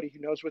find somebody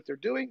who knows what they're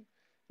doing,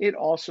 it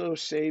also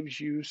saves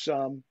you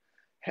some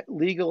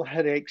legal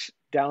headaches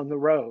down the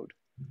road.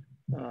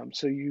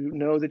 So you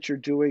know that you're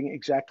doing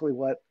exactly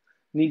what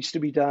needs to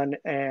be done.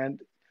 And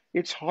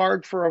it's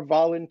hard for a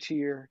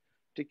volunteer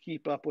to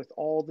keep up with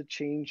all the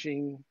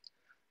changing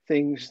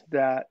things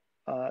that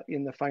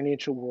in the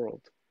financial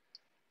world.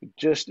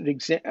 Just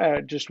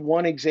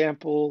one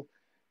example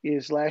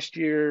is last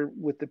year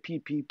with the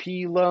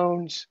PPP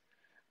loans.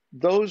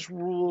 Those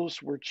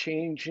rules were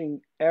changing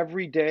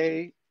every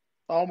day,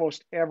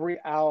 almost every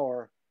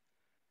hour,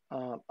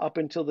 up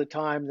until the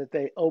time that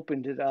they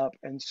opened it up.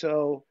 And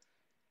so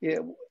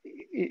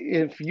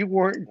if you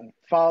weren't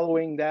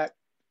following that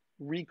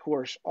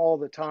recourse all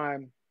the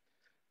time,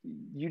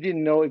 you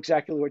didn't know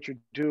exactly what you're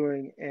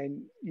doing,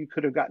 and you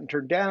could have gotten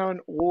turned down,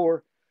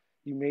 or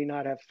you may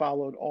not have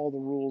followed all the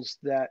rules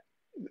that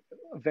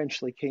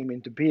eventually came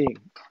into being.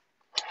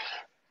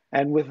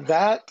 And with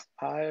that,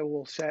 I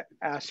will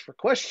ask for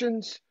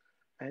questions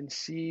and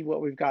see what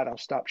we've got. I'll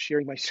stop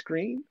sharing my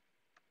screen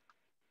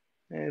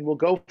and we'll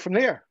go from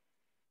there.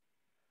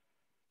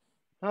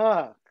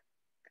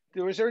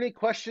 Was there any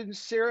questions,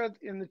 Sarah,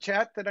 in the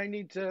chat that I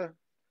need to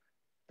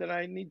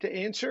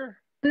answer?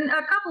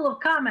 A couple of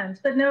comments,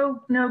 but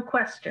no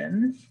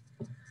questions.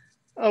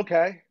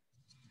 Okay.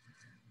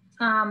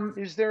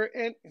 Is there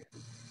any? Do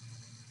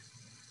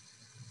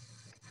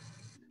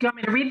you want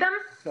me to read them?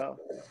 So,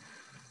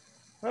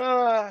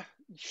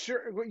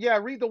 sure. Yeah,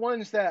 read the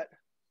ones that.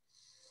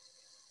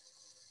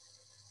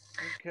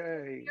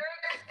 Okay.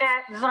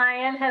 At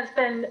Zion has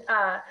been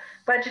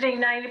budgeting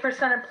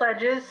 90% of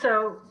pledges,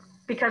 so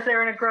because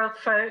they're in a growth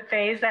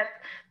phase, that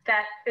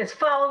is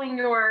following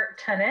your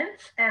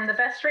tenants. And the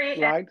vestry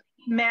right. at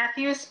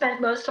Matthews spent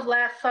most of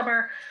last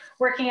summer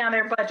working on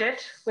their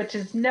budget, which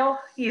is no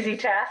easy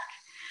task.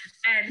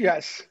 And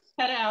yes.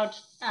 Cut out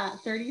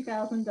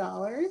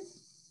 $30,000.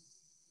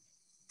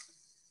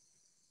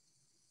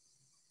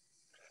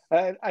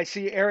 I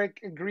see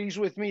Eric agrees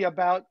with me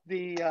about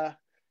the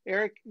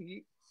Eric.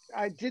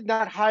 I did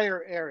not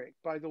hire Eric,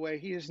 by the way.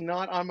 He is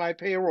not on my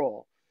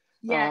payroll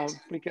Yet.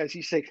 because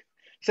he's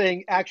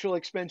saying actual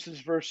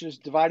expenses versus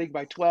dividing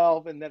by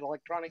 12, and that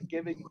electronic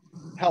giving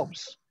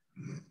helps.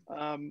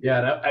 Yeah,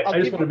 and I'll I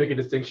just give want to make a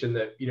distinction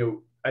that,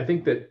 I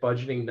think that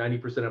budgeting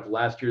 90% of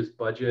last year's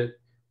budget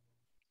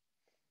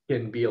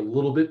can be a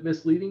little bit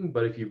misleading,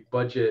 but if you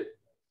budget,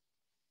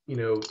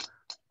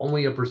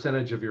 only a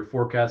percentage of your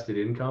forecasted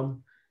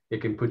income,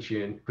 it can put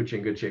you in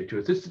good shape too.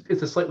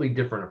 It's a slightly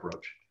different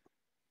approach.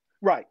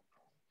 right.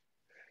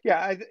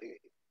 Yeah.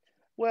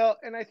 Well,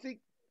 and I think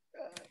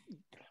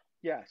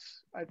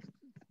yes,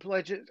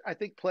 pledges. I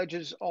think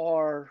pledges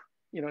are,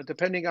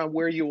 depending on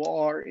where you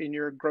are in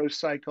your growth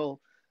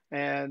cycle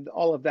and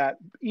all of that.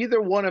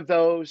 Either one of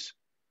those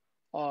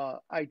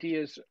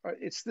ideas,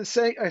 it's the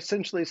same,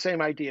 essentially the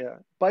same idea.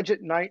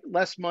 Budget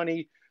less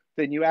money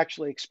than you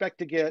actually expect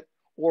to get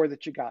or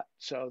that you got.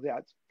 So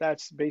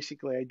that's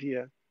basically the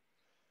idea.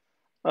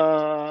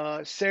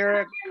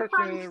 Sarah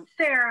Kirkman.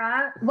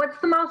 Sarah, what's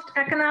the most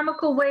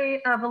economical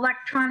way of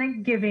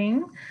electronic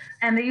giving?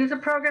 And they use a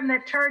program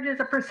that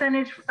charges a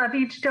percentage of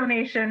each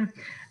donation,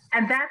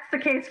 and that's the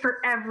case for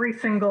every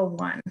single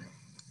one.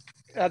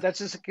 That's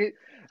just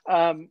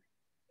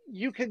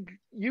you can.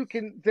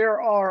 There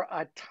are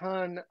a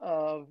ton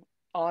of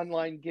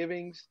online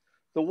givings.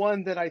 The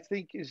one that I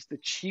think is the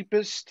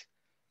cheapest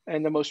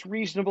and the most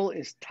reasonable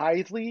is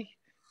Tithely,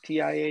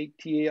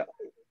 TIAT.ly.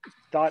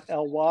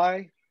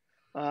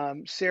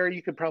 Sarah,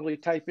 you could probably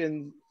type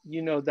in,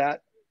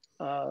 that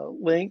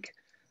link.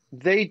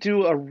 They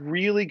do a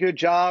really good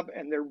job,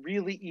 and they're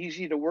really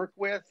easy to work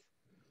with.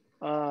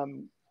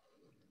 You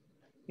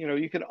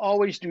can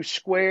always do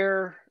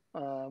Square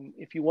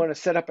if you want to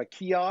set up a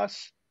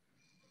kiosk.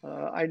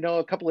 I know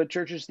a couple of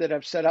churches that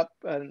have set up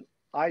an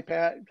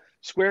iPad.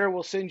 Square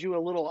will send you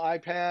a little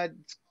iPad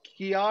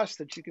kiosk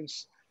that you can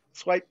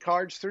swipe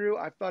cards through.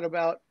 I've thought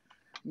about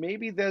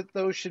maybe that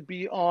those should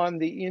be on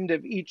the end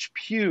of each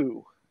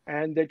pew,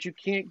 and that you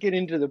can't get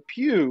into the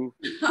pew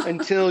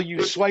until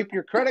you swipe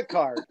your credit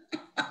card.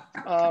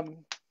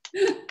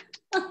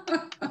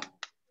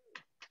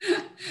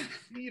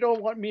 You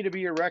don't want me to be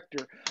your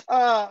rector.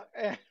 But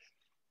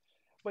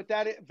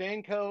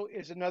Vanco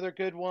is another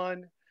good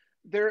one.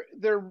 They're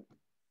the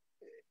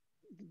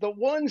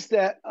ones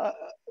that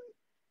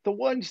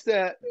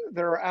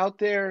are out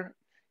there.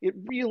 It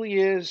really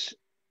is.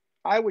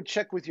 I would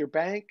check with your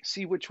bank,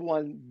 see which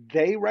one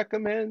they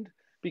recommend,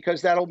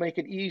 because that'll make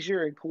it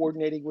easier in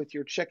coordinating with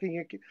your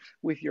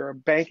with your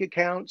bank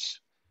accounts.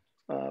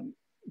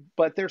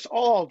 But there's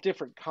all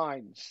different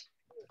kinds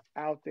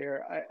out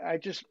there.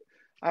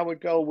 I would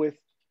go with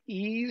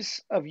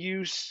ease of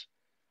use.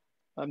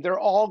 They're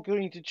all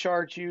going to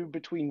charge you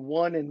between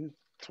 1% and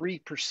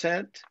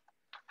 3%,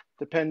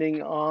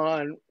 depending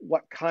on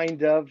what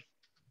kind of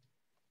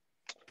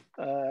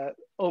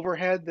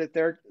overhead that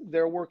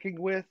they're working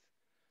with.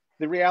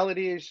 The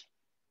reality is,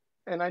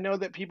 and I know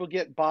that people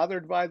get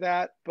bothered by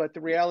that, but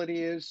the reality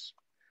is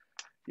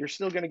you're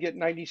still going to get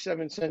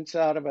 97 cents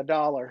out of a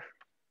dollar.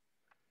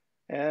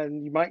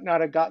 And you might not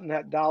have gotten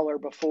that dollar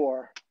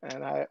before.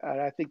 And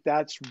I think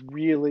that's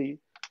the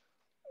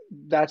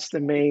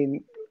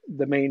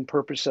main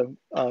purpose of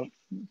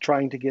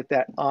trying to get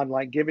that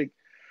online giving.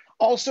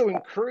 Also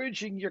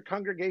encouraging your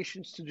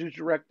congregations to do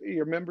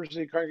your members of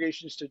the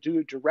congregations to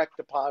do direct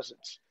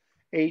deposits,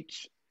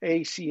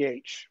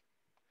 ACH.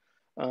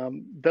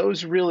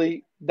 Those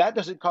really, that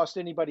doesn't cost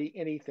anybody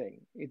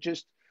anything. It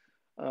just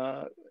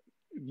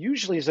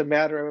usually is a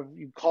matter of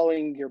you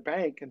calling your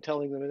bank and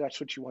telling them that's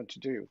what you want to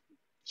do.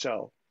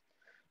 So,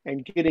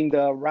 and getting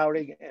the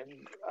routing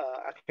and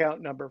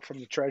account number from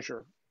the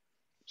treasurer.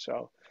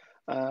 So,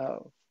 I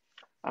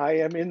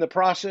am in the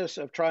process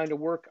of trying to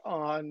work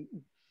on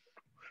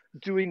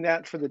doing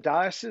that for the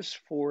diocese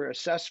for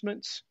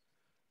assessments.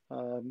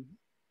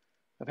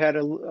 I've had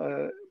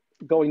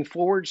going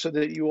forward so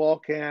that you all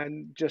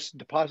can just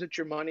deposit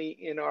your money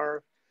in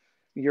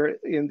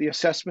the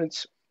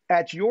assessments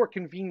at your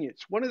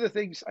convenience. One of the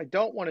things I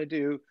don't want to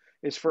do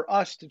is for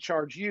us to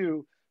charge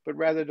you, but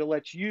rather to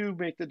let you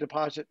make the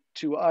deposit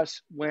to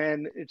us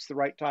when it's the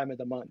right time of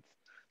the month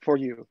for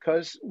you,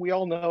 because we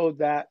all know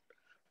that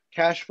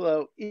cash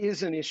flow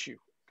is an issue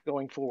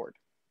going forward.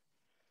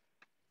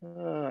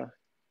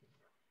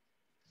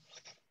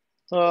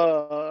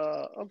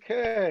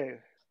 Okay.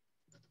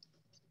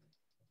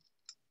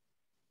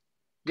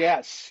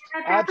 Yes,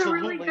 That's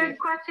absolutely. a really good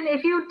question.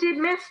 If you did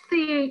miss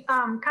the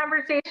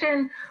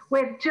conversation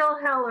with Jill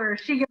Heller,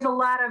 she gives a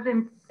lot of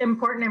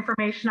important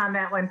information on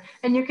that one,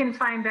 and you can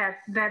find that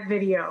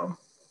video.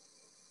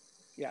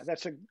 Yeah,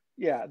 that's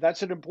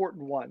an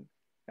important one,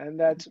 and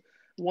that's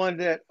one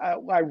that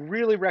I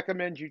really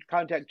recommend you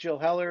contact Jill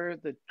Heller,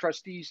 the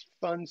Trustees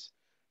Funds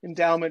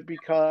Endowment,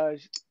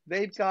 because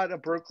they've got a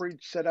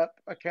brokerage set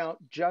up account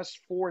just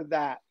for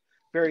that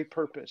very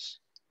purpose,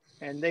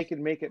 and they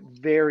can make it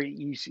very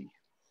easy.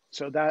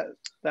 So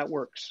that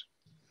works.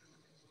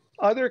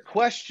 Other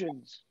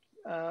questions,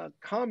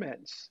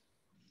 comments?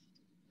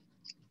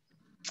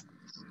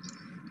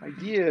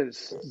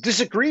 ideas,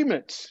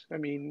 disagreements. I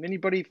mean,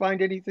 anybody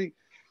find anything?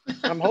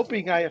 I'm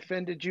hoping I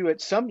offended you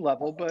at some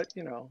level, but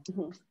you know.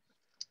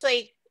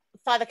 Actually,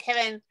 Father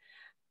Kevin.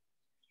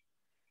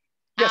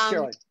 Yes,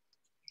 Caroline.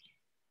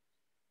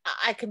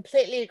 I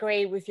completely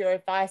agree with your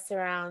advice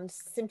around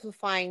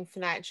simplifying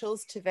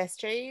financials to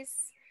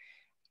vestries,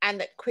 and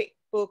that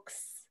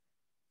QuickBooks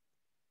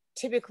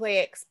typically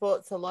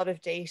exports a lot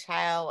of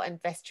detail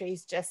and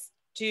vestries just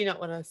do not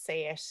want to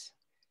see it.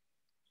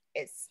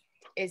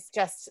 It's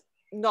just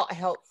not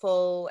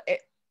helpful.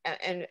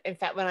 And in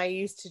fact, when I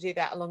used to do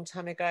that a long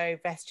time ago,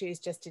 vestries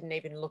just didn't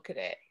even look at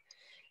it.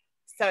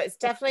 So it's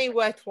definitely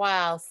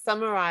worthwhile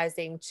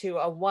summarizing to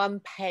a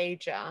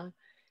one-pager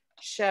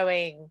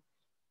showing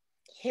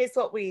here's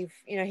what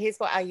here's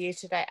what our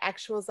year-to-date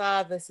actuals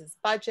are versus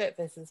budget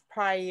versus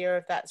prior year,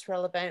 if that's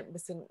relevant,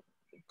 with some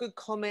good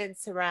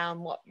comments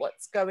around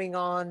what's going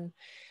on,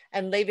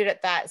 and leave it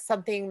at that.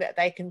 Something that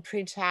they can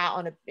print out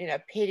on a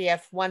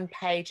PDF, one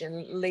page,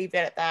 and leave it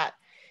at that.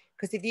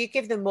 Because if you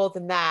give them more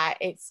than that,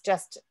 it's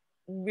just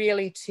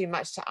really too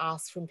much to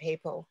ask from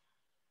people.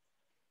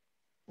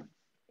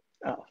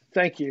 Oh,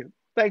 thank you.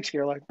 Thanks,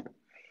 Caroline.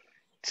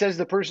 Says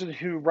the person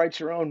who writes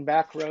her own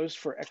macros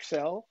for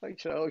Excel.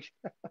 So,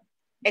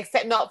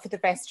 except not for the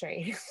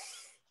vestry.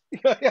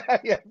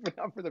 yeah, but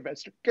not for the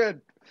vestry.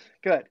 Good.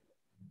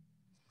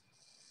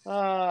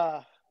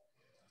 I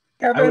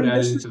would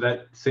add into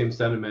that same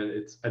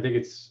sentiment. I think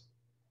it's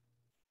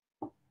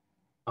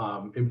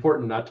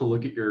important not to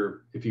look at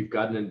if you've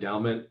got an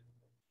endowment,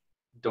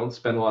 don't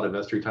spend a lot of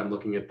vestry time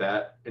looking at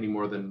that any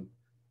more than,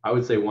 I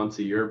would say, once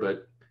a year,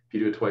 but if you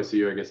do it twice a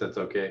year, I guess that's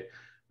okay.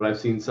 But I've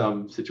seen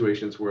some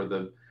situations where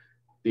the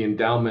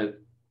endowment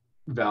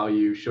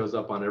value shows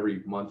up on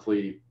every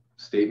monthly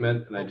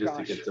statement, and I just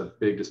think it's a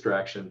big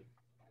distraction.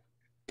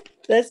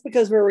 That's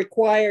because we're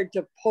required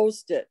to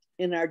post it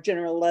in our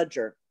general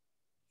ledger.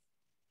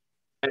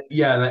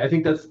 Yeah, and I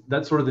think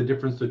that's sort of the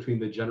difference between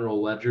the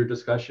general ledger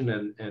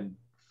discussion and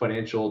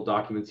financial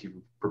documents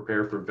you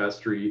prepare for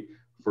vestry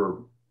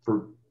for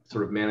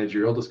sort of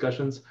managerial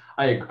discussions.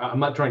 I'm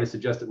not trying to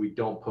suggest that we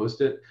don't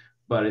post it,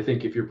 but I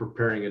think if you're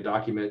preparing a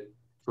document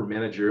for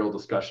managerial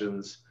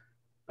discussions,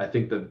 I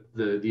think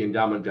the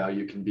endowment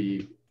value can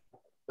be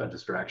a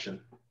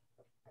distraction.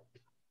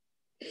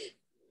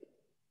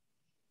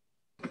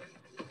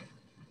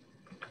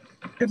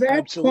 To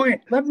that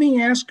point, let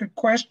me ask a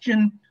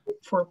question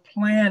for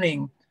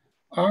planning.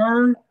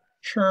 Our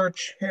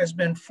church has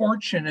been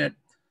fortunate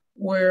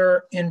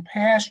where in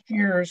past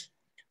years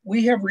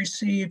we have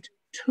received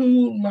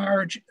 2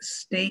 large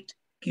state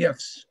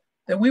gifts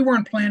that we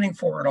weren't planning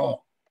for at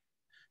all.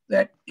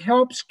 That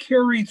helps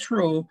carry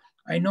through.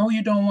 I know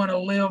you don't want to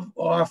live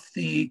off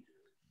the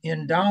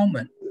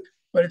endowment,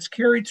 but it's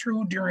carried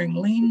through during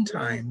lean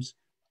times.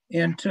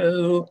 And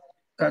to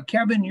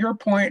Kevin, your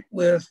point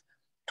with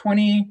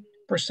 20%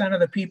 of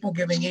the people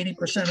giving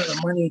 80% of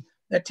the money,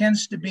 that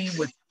tends to be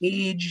with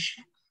age.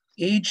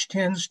 Age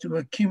tends to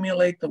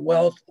accumulate the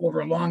wealth over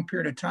a long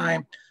period of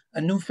time.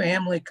 A new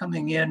family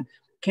coming in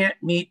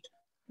can't meet,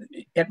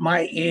 at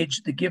my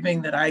age, the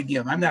giving that I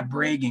give. I'm not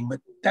bragging,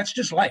 but that's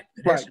just life.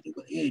 It has to do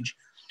with age.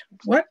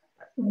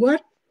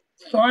 What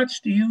thoughts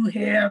do you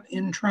have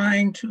in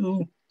trying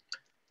to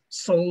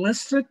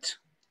solicit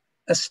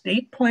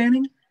estate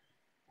planning?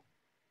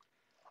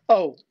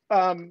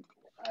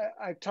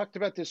 I talked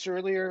about this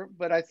earlier,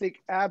 but I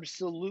think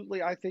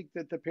absolutely, I think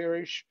that the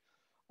parish,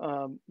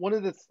 one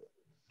of the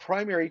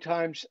primary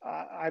times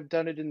I've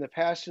done it in the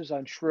past is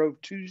on Shrove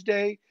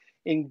Tuesday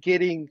in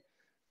getting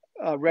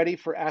ready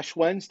for Ash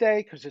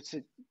Wednesday, because it's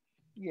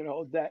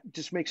that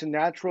just makes a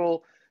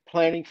natural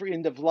planning for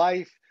end of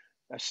life,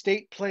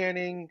 estate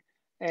planning.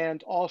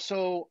 And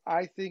also,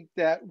 I think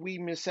that we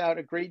miss out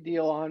a great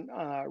deal on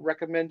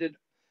recommended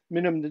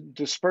minimum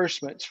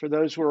disbursements for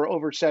those who are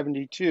over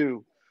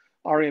 72,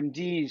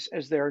 RMDs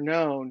as they're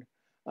known.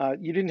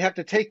 You didn't have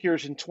to take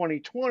yours in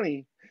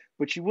 2020,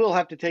 but you will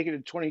have to take it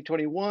in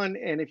 2021.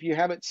 And if you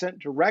have it sent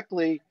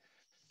directly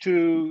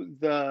to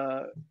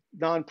the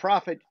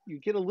nonprofit, you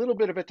get a little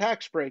bit of a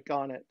tax break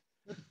on it.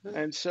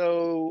 And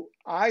so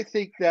I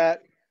think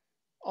that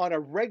on a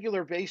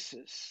regular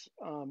basis,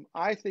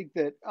 I think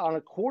that on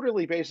a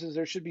quarterly basis,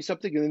 there should be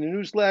something in the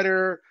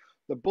newsletter,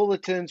 the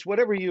bulletins,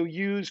 whatever you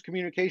use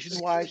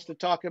communication-wise to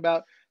talk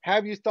about,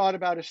 have you thought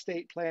about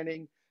estate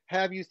planning?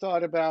 Have you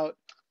thought about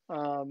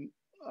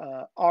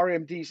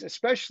RMDs,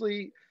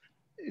 especially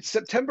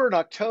September and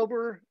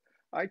October?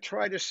 I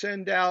try to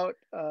send out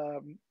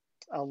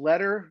a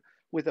letter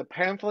with a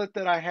pamphlet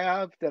that I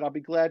have that I'll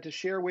be glad to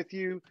share with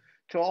you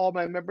to all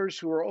my members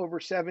who are over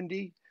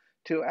 70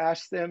 to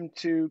ask them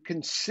to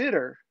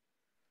consider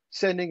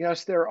sending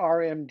us their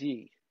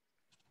RMD.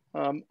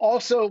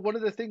 Also, one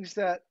of the things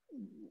that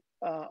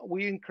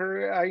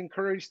I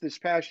encouraged this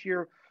past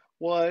year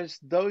was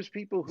those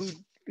people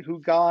who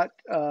got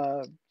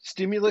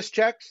stimulus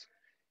checks,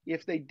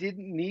 if they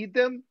didn't need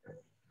them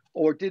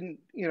or didn't,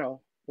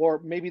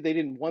 or maybe they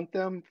didn't want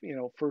them,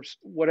 for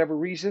whatever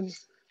reason,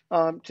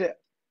 to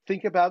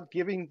think about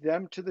giving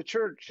them to the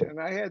church. And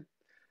I had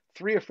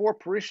 3 or 4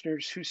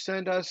 parishioners who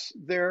send us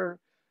their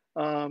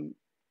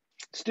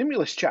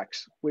stimulus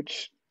checks,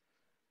 which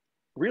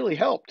really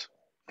helped.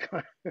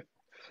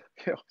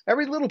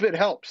 Every little bit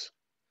helps.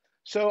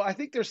 So I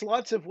think there's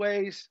lots of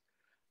ways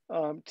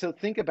to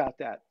think about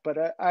that.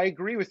 But I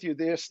agree with you.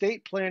 The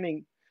estate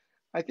planning,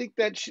 I think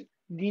that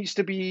needs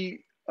to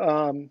be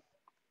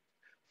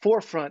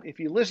forefront. If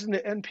you listen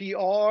to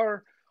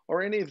NPR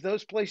or any of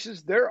those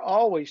places, they're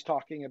always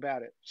talking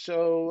about it.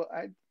 So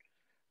I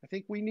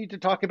think we need to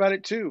talk about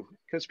it too,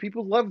 because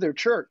people love their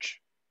church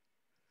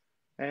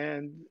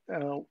and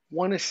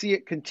want to see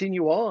it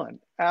continue on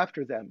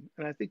after them.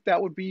 And I think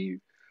that would be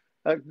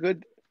a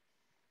good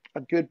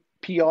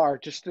PR,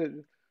 just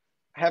to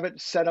have it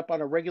set up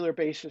on a regular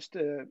basis,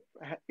 to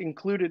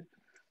include it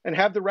and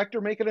have the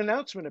rector make an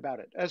announcement about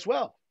it as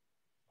well.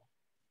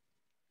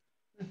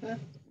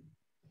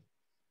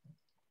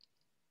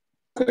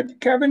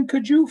 Kevin,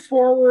 could you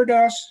forward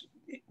us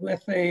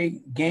with a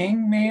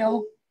gang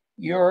mail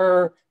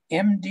your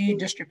MD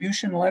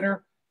distribution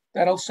letter?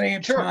 That'll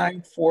save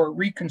time for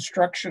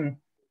reconstruction,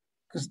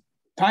 because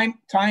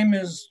time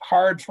is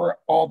hard for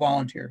all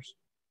volunteers.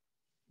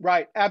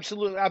 Right,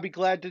 absolutely. I'll be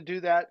glad to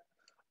do that.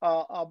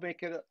 I'll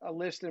make it a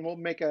list, and we'll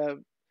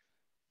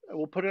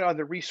put it on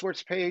the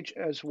resource page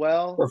as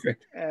well.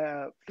 Perfect.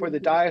 For the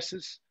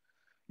diocese.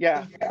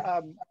 Yeah.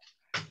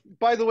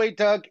 By the way,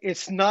 Doug,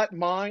 it's not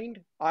mine.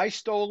 I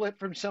stole it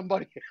from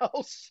somebody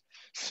else.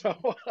 So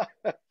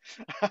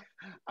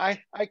I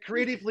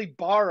creatively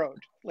borrowed,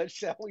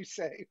 shall we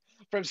say,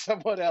 from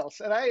someone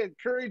else. And I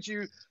encourage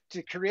you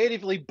to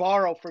creatively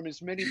borrow from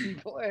as many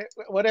people,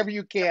 whatever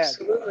you can,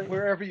 absolutely,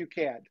 wherever you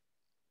can.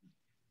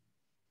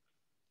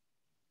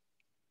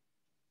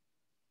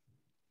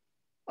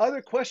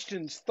 Other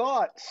questions,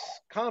 thoughts,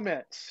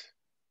 comments?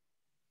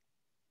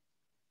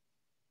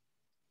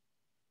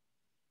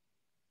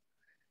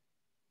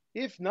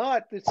 If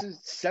not, this is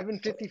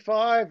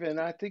 7:55, and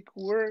I think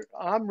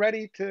I'm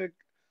ready to.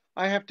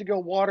 I have to go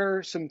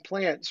water some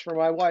plants for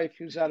my wife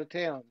who's out of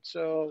town.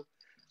 So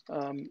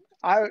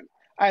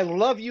I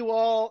love you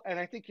all, and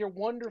I think you're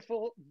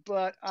wonderful,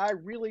 but I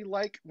really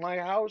like my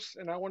house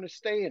and I want to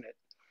stay in it.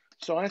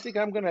 So I think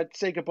I'm going to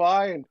say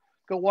goodbye and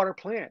go water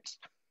plants.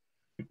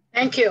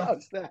 Thank you.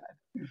 How's that?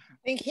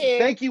 Thank you.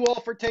 Thank you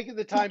all for taking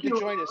the time to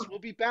join us. We'll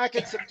be back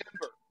in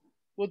September.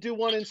 We'll do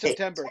one in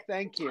September.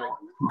 Thank you.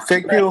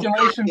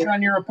 Congratulations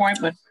on your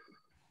appointment.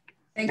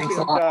 Thank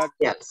you. Doug.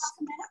 Yes.